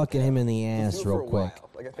about fucking him in the Let's ass do it for real a quick? while.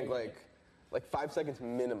 Like I think like 5 seconds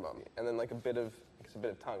minimum, and then like a bit of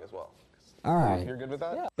tongue as well. All right. You're good with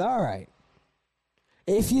that? All right.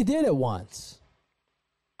 If you did it once,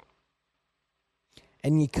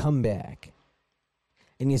 and you come back,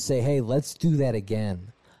 and you say, hey, let's do that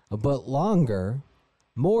again, but longer,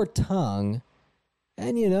 more tongue,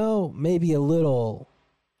 and, you know, maybe a little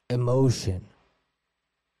emotion,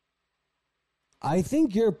 I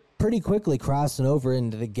think you're pretty quickly crossing over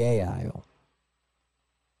into the gay aisle.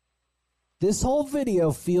 This whole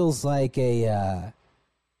video feels like an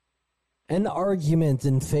argument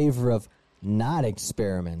in favor of not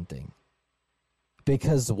experimenting.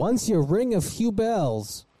 Because once you ring a few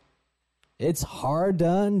bells, it's hard to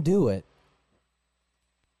undo it.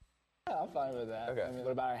 Yeah, I'm fine with that. Okay. I mean,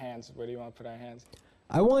 what about our hands? Where do you want to put our hands?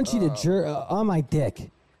 I want you to jerk on my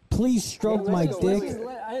dick. Please stroke my dick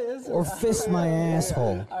or fist my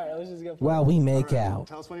asshole All right, let's just go. while we make out.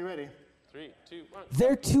 Tell us when you're ready. 3, 2, 1.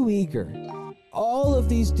 They're too eager. All of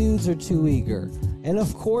these dudes are too eager. And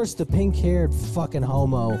of course, the pink-haired fucking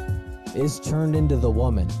homo is turned into the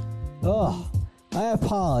woman. Ugh. I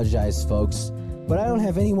apologize, folks, but I don't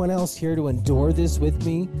have anyone else here to endure this with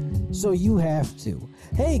me, so you have to.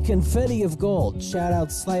 Hey, confetti of gold. Shout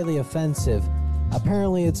out slightly offensive.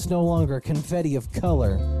 Apparently, it's no longer confetti of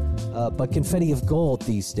color, but confetti of gold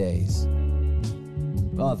these days.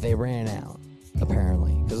 Oh, they ran out,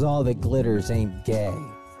 apparently, because all that glitters ain't gay.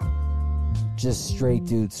 Just straight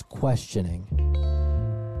dudes questioning.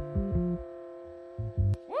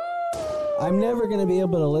 I'm never going to be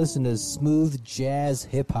able to listen to smooth jazz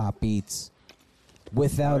hip-hop beats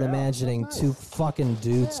without imagining two fucking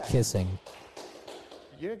dudes kissing.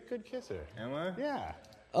 You're a good kisser. Am I? Yeah.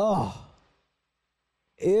 Oh.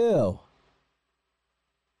 Ew.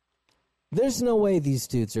 There's no way these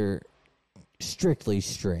dudes are strictly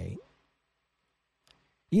straight.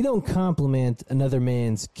 You don't compliment another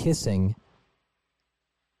man's kissing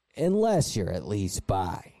unless you're at least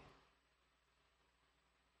bi.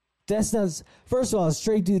 That's not. First of all, a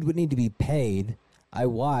straight dude would need to be paid. I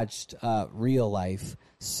watched Real Life.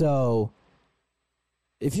 So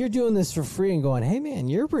if you're doing this for free and going, hey man,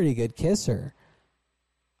 you're a pretty good kisser,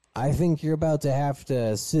 I think you're about to have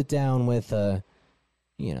to sit down with a,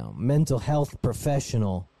 mental health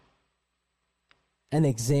professional and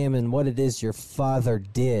examine what it is your father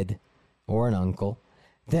did, or an uncle,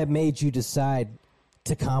 that made you decide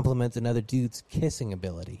to compliment another dude's kissing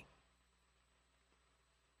ability.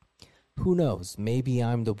 Who knows? Maybe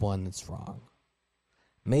I'm the one that's wrong.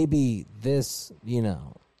 Maybe this,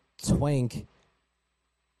 twink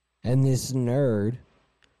and this nerd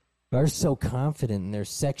are so confident in their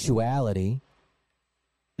sexuality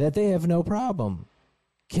that they have no problem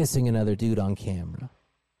kissing another dude on camera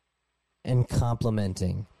and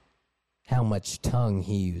complimenting how much tongue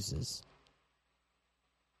he uses.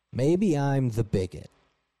 Maybe I'm the bigot.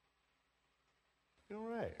 All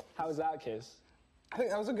right. How was that kiss? I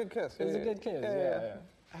think that was a good kiss. It was a good kiss. Yeah.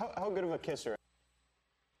 How good of a kisser?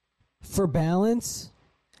 For balance,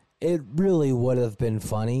 it really would have been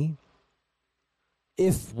funny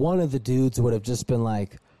if one of the dudes would have just been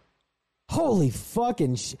like, holy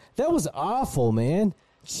fucking that was awful, man.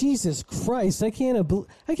 Jesus Christ, I can't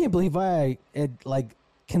believe I had, like,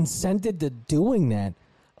 consented to doing that.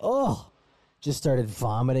 Ugh. Just started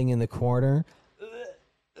vomiting in the corner.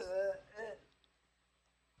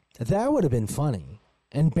 That would have been funny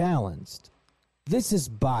and balanced. This is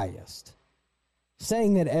biased.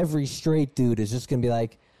 Saying that every straight dude is just going to be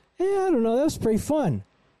like, I don't know, that was pretty fun.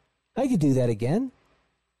 I could do that again.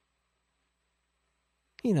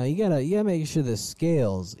 You know, you gotta make sure the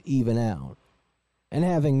scales even out. And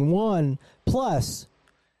having one, plus,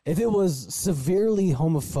 if it was severely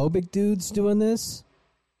homophobic dudes doing this,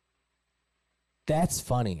 that's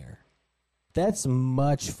funnier. That's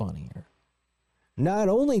much funnier. Not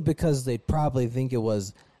only because they'd probably think it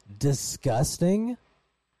was disgusting,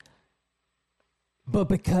 but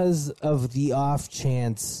because of the off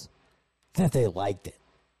chance that they liked it.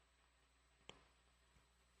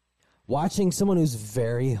 Watching someone who's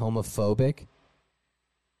very homophobic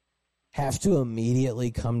have to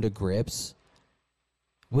immediately come to grips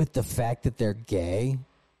with the fact that they're gay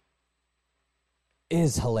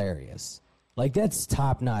is hilarious. Like, that's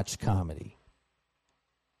top-notch comedy.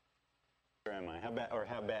 Where am I? How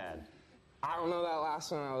bad? I don't know, that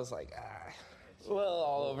last one, I was like, well,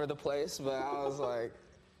 all over the place, but I was like,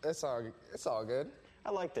 it's all good.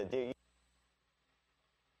 I liked it, dude.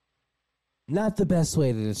 Not the best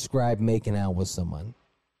way to describe making out with someone.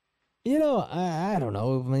 You know, I don't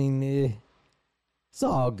know. I mean, it's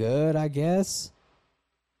all good, I guess.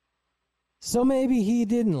 So maybe he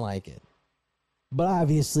didn't like it. But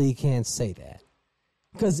obviously he can't say that.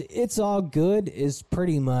 Because it's all good is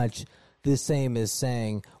pretty much the same as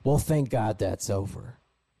saying, well, thank God that's over.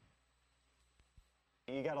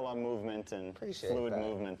 You got a lot of movement and Appreciate fluid that.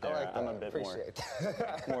 movement I there. like I'm a that. bit Appreciate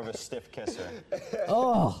more of a stiff kisser.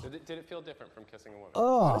 Oh, Did it feel different from kissing a woman?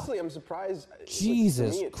 oh, Honestly, I'm surprised.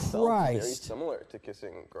 Jesus to me, it felt very Christ. similar to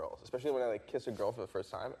kissing girls, especially when I like kiss a girl for the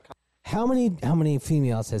first time. How many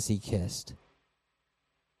females has he kissed?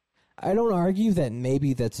 I don't argue that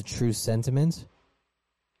maybe that's a true sentiment,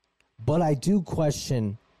 but I do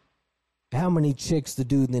question how many chicks the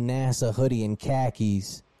dude in the NASA hoodie and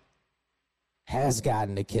khakis has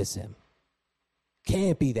gotten to kiss him.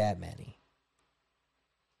 Can't be that many.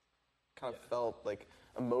 Kind of felt like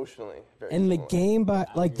emotionally very. And the similar. game by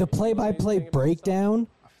like the play-by-play breakdown.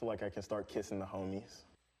 I feel like I can start kissing the homies.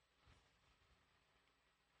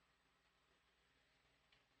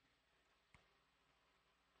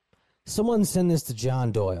 Someone send this to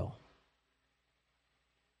John Doyle.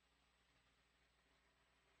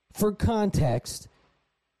 For context,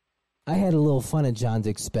 I had a little fun at John's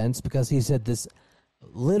expense because he said this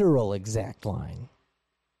literal exact line.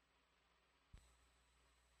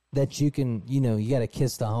 That you can, you know, you got to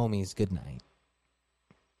kiss the homies goodnight.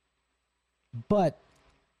 But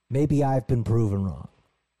maybe I've been proven wrong.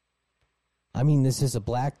 I mean, this is a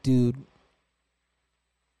black dude,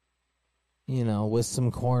 you know, with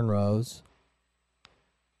some cornrows,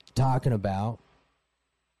 talking about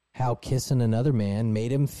how kissing another man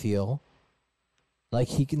made him feel like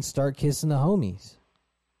he can start kissing the homies.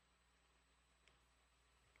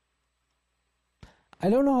 I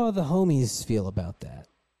don't know how the homies feel about that.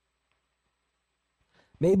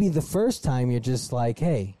 Maybe the first time you're just like,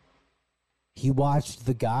 hey, he watched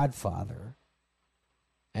The Godfather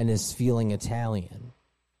and is feeling Italian.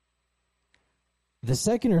 The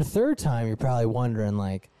second or third time, you're probably wondering,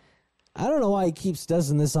 like, I don't know why he keeps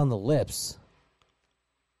doing this on the lips.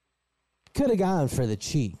 Could have gone for the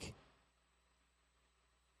cheek.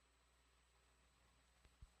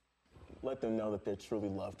 Let them know that they're truly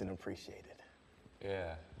loved and appreciated.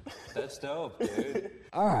 Yeah. That's dope, dude.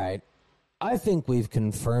 All right. I think we've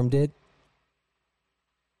confirmed it.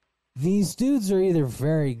 These dudes are either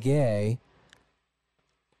very gay,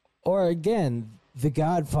 or again, The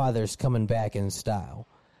Godfather's coming back in style.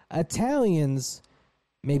 Italians,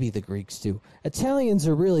 maybe the Greeks too, Italians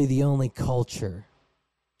are really the only culture,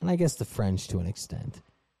 and I guess the French to an extent,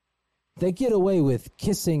 that get away with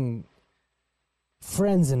kissing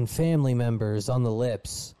friends and family members on the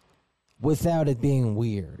lips without it being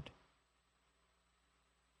weird.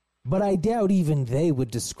 But I doubt even they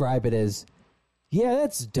would describe it as, yeah,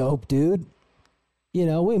 that's dope, dude. You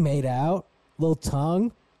know, we made out, little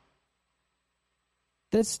tongue.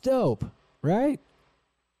 That's dope, right?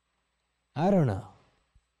 I don't know.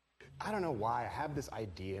 I don't know why I have this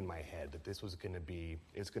idea in my head that this was going to be,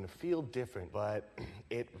 it's going to feel different, but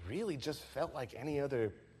it really just felt like any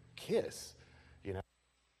other kiss, you know?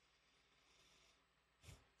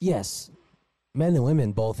 Yes, men and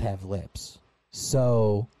women both have lips.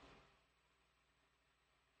 So,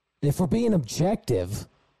 if we're being objective,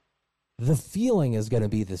 the feeling is going to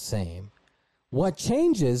be the same. What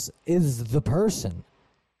changes is the person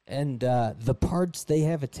and the parts they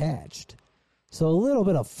have attached. So a little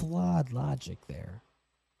bit of flawed logic there.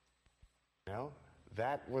 You know,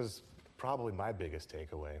 that was probably my biggest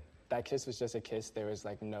takeaway. That kiss was just a kiss. There was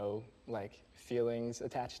like no like feelings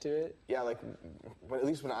attached to it. Yeah, like at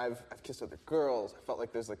least when I've kissed other girls, I felt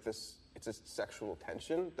like there's like this, it's a sexual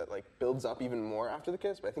tension that like builds up even more after the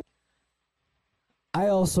kiss. But I think I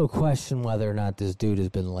also question whether or not this dude has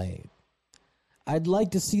been laid. I'd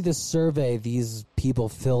like to see the survey these people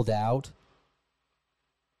filled out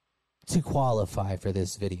to qualify for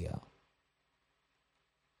this video.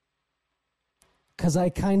 Because I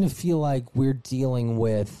kind of feel like we're dealing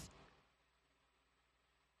with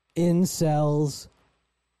incels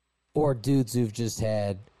or dudes who've just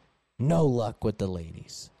had no luck with the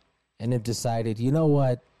ladies and have decided, you know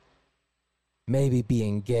what, maybe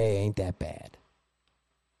being gay ain't that bad.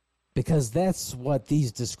 Because that's what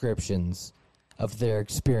these descriptions of their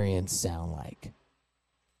experience sound like.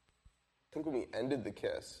 I think when we ended the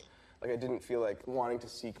kiss, like I didn't feel like wanting to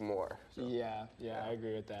seek more. So. Yeah, I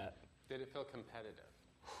agree with that. Did it feel competitive?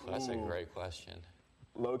 That's a great question.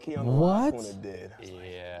 Low key on the What? last one it did.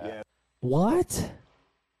 Yeah. What?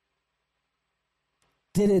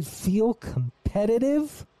 Did it feel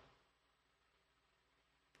competitive?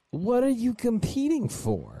 What are you competing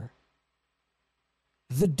for?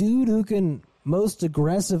 The dude who can most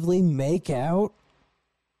aggressively make out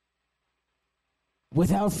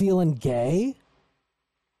without feeling gay?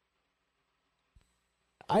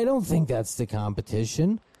 I don't think that's the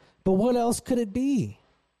competition. But what else could it be?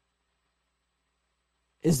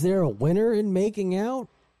 Is there a winner in making out?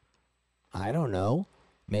 I don't know.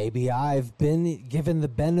 Maybe I've been given the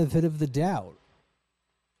benefit of the doubt.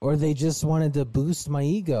 Or they just wanted to boost my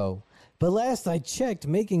ego. But last I checked,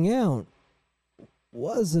 making out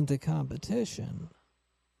wasn't a competition.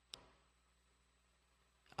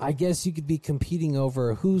 I guess you could be competing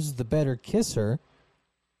over who's the better kisser.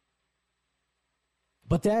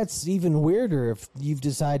 But that's even weirder if you've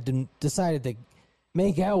decided to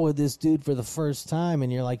make out with this dude for the first time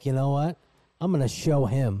and you're like, you know what? I'm going to show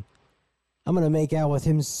him. I'm going to make out with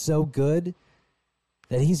him so good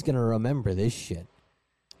that he's going to remember this shit.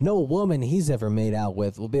 No woman he's ever made out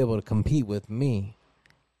with will be able to compete with me.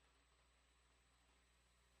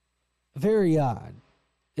 Very odd.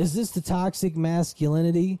 Is this the toxic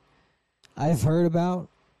masculinity I've heard about?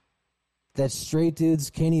 That straight dudes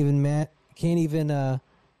can't even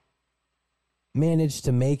manage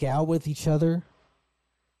to make out with each other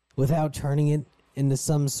without turning it into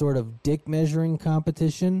some sort of dick measuring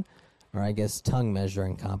competition, or I guess tongue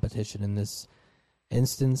measuring competition in this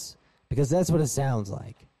instance, because that's what it sounds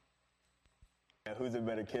like. Yeah, who's a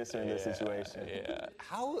better kisser in this situation? Yeah.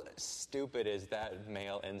 How stupid is that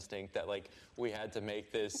male instinct that like we had to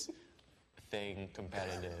make this thing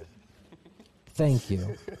competitive? Thank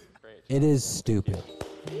you. It is stupid.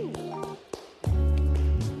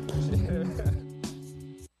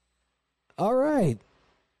 All right.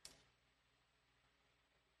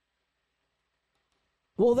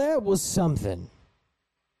 Well, that was something.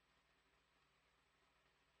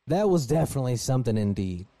 That was definitely something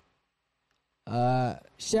indeed.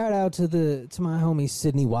 Shout out to my homie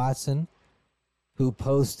Sydney Watson, who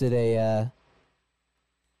posted a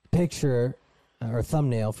picture or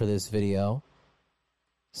thumbnail for this video.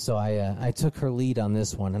 So I took her lead on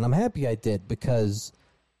this one, and I'm happy I did because,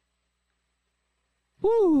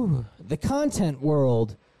 the content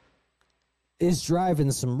world is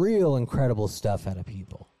driving some real incredible stuff out of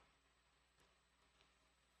people.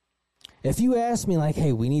 If you ask me, like,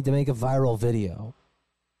 hey, we need to make a viral video,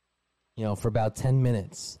 for about 10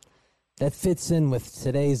 minutes, that fits in with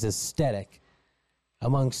today's aesthetic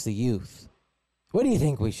amongst the youth, what do you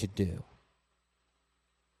think we should do?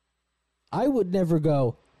 I would never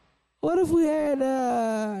go, what if we had,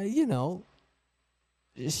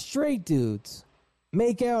 straight dudes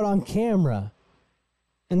make out on camera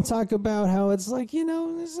and talk about how it's like,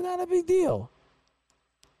 it's not a big deal.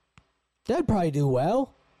 That'd probably do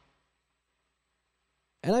well.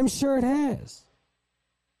 And I'm sure it has.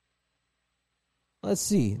 Let's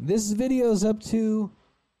see. This video's up to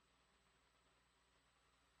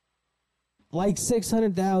like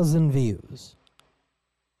 600,000 views.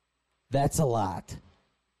 That's a lot.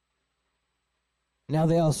 Now,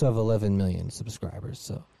 they also have 11 million subscribers,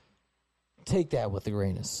 so take that with a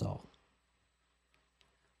grain of salt.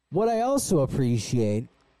 What I also appreciate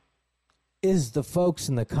is the folks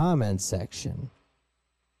in the comments section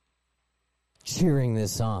cheering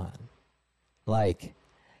this on. Like,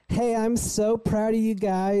 hey, I'm so proud of you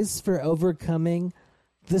guys for overcoming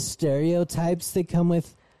the stereotypes that come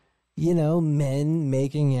with, you know, men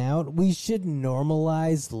making out. We should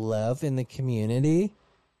normalize love in the community.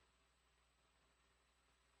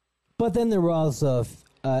 But then there were also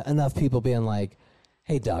enough people being like,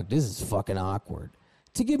 hey, dog, this is fucking awkward,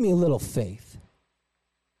 to give me a little faith.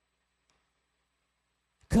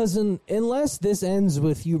 Because unless this ends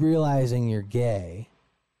with you realizing you're gay,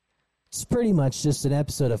 it's pretty much just an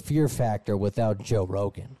episode of Fear Factor without Joe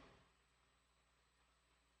Rogan.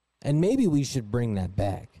 And maybe we should bring that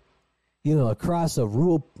back. You know, across a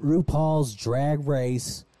RuPaul's Drag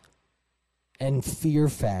Race and Fear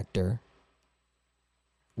Factor,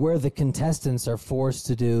 where the contestants are forced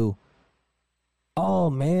to do all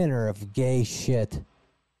manner of gay shit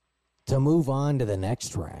to move on to the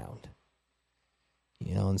next round.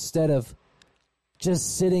 You know, instead of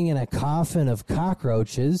just sitting in a coffin of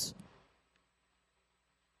cockroaches,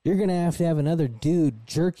 you're going to have another dude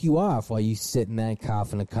jerk you off while you sit in that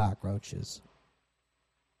coffin of cockroaches.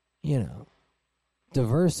 You know,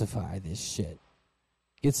 diversify this shit.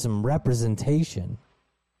 Get some representation.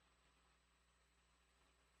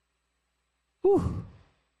 Whew.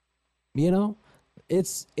 You know,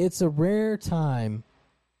 it's a rare time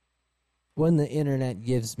when the internet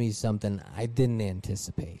gives me something I didn't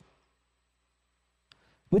anticipate.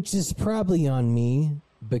 Which is probably on me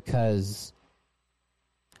because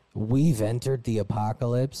we've entered the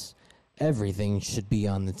apocalypse. Everything should be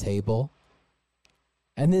on the table.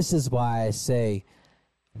 And this is why I say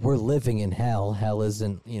we're living in hell. Hell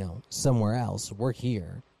isn't, you know, somewhere else. We're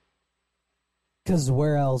here. Because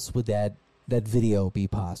where else would that video be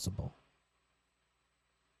possible?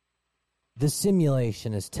 The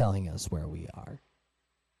simulation is telling us where we are.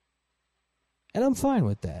 And I'm fine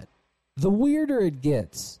with that. The weirder it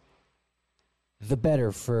gets, the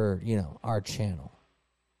better for, you know, our channel.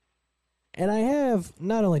 And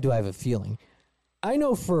not only do I have a feeling, I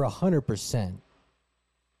know for 100%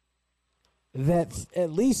 that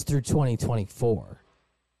at least through 2024,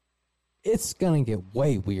 it's going to get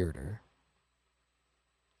way weirder.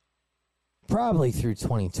 Probably through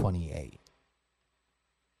 2028.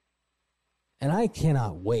 And I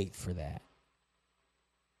cannot wait for that.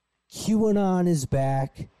 QAnon is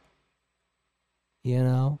back. You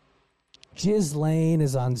know? Ghislaine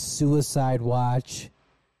is on suicide watch.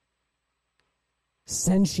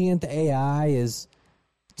 Sentient AI is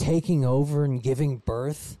taking over and giving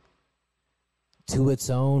birth to its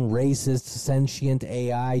own racist sentient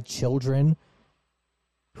AI children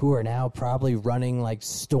who are now probably running like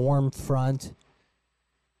Stormfront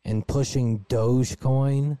and pushing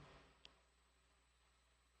Dogecoin.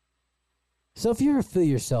 So if you ever feel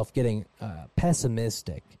yourself getting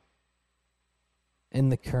pessimistic in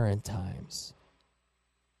the current times,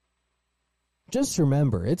 just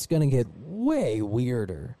remember it's going to get way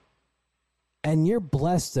weirder. And you're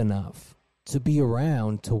blessed enough to be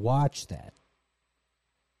around to watch that.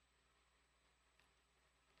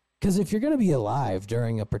 Because if you're going to be alive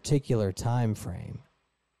during a particular time frame,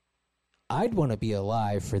 I'd want to be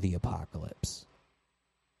alive for the apocalypse.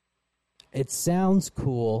 It sounds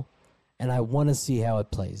cool, and I want to see how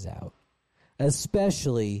it plays out.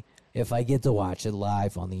 Especially if I get to watch it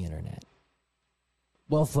live on the internet.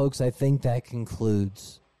 Well, folks, I think that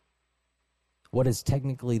concludes what is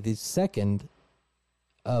technically the second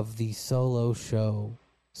of the solo show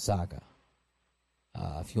saga.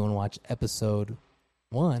 If you want to watch episode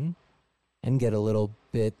 1 and get a little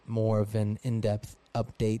bit more of an in-depth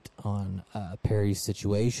update on Perry's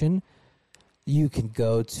situation, you can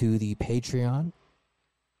go to the Patreon,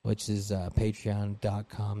 which is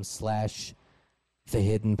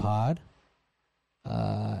patreon.com/thehiddenpod,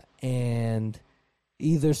 and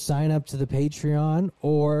either sign up to the Patreon,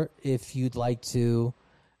 or if you'd like to,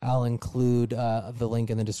 I'll include the link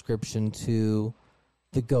in the description to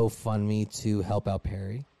the GoFundMe to help out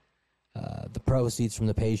Perry. The proceeds from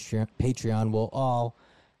the Patreon will all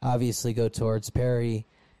obviously go towards Perry,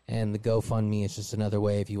 and the GoFundMe is just another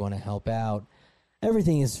way if you want to help out.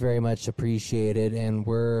 Everything is very much appreciated, and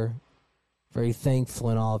we're very thankful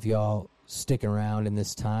in all of y'all sticking around in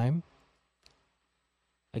this time.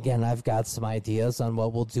 Again, I've got some ideas on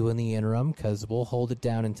what we'll do in the interim, because we'll hold it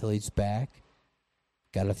down until he's back.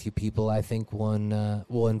 Got a few people I think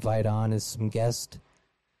we'll invite on as some guest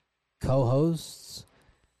co-hosts.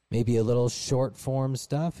 Maybe a little short-form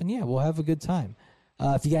stuff. And, yeah, we'll have a good time.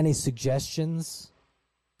 If you got any suggestions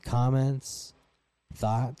comments,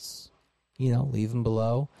 thoughts, leave them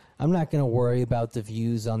below. I'm not going to worry about the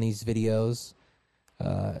views on these videos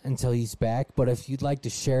until he's back, but if you'd like to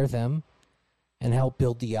share them and help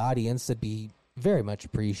build the audience, that'd be very much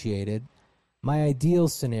appreciated. My ideal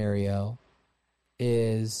scenario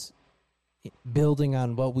is building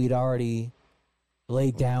on what we'd already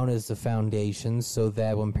laid down as the foundation so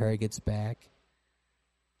that when Perry gets back,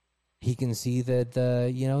 he can see that,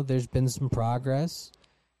 there's been some progress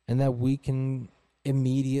and that we can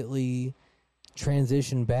immediately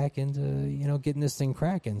transition back into, getting this thing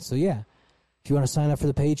cracking. So, yeah, if you want to sign up for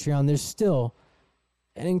the Patreon, there's still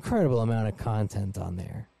an incredible amount of content on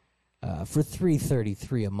there. For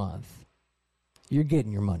 $3.33 a month, you're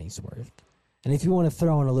getting your money's worth. And if you want to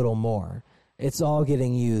throw in a little more, it's all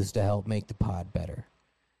getting used to help make the pod better.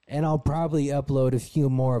 And I'll probably upload a few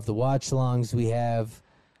more of the watch-alongs we have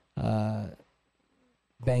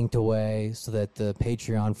banked away so that the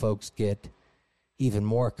Patreon folks get even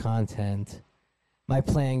more content. My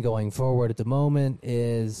plan going forward at the moment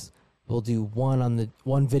is we'll do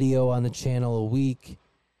one video on the channel a week,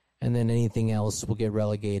 and then anything else will get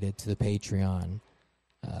relegated to the Patreon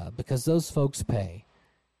because those folks pay.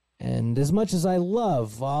 And as much as I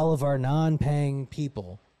love all of our non-paying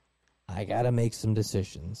people, I gotta make some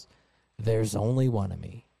decisions. There's only one of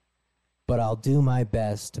me. But I'll do my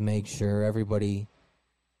best to make sure everybody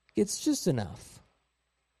gets just enough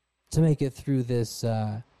to make it through this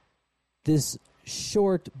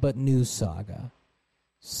short but new saga.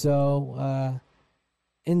 So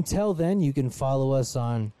until then, you can follow us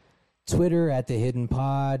on Twitter at The Hidden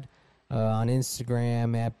Pod, on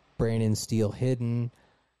Instagram at Brandon Steele Hidden.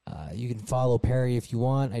 You can follow Perry if you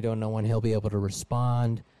want. I don't know when he'll be able to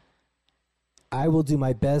respond. I will do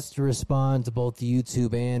my best to respond to both the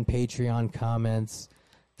YouTube and Patreon comments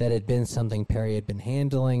that had been something Perry had been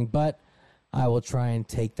handling, but I will try and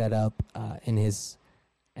take that up in his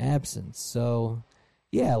absence. So,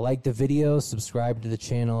 yeah, like the video, subscribe to the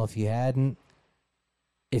channel if you hadn't.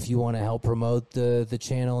 If you want to help promote the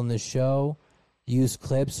channel and the show, use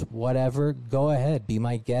clips, whatever, go ahead. Be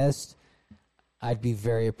my guest. I'd be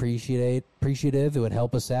very appreciative. It would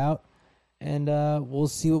help us out. And we'll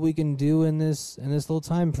see what we can do in this little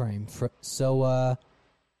time frame. So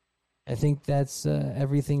I think that's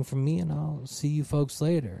everything from me, and I'll see you folks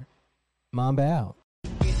later. Mamba out.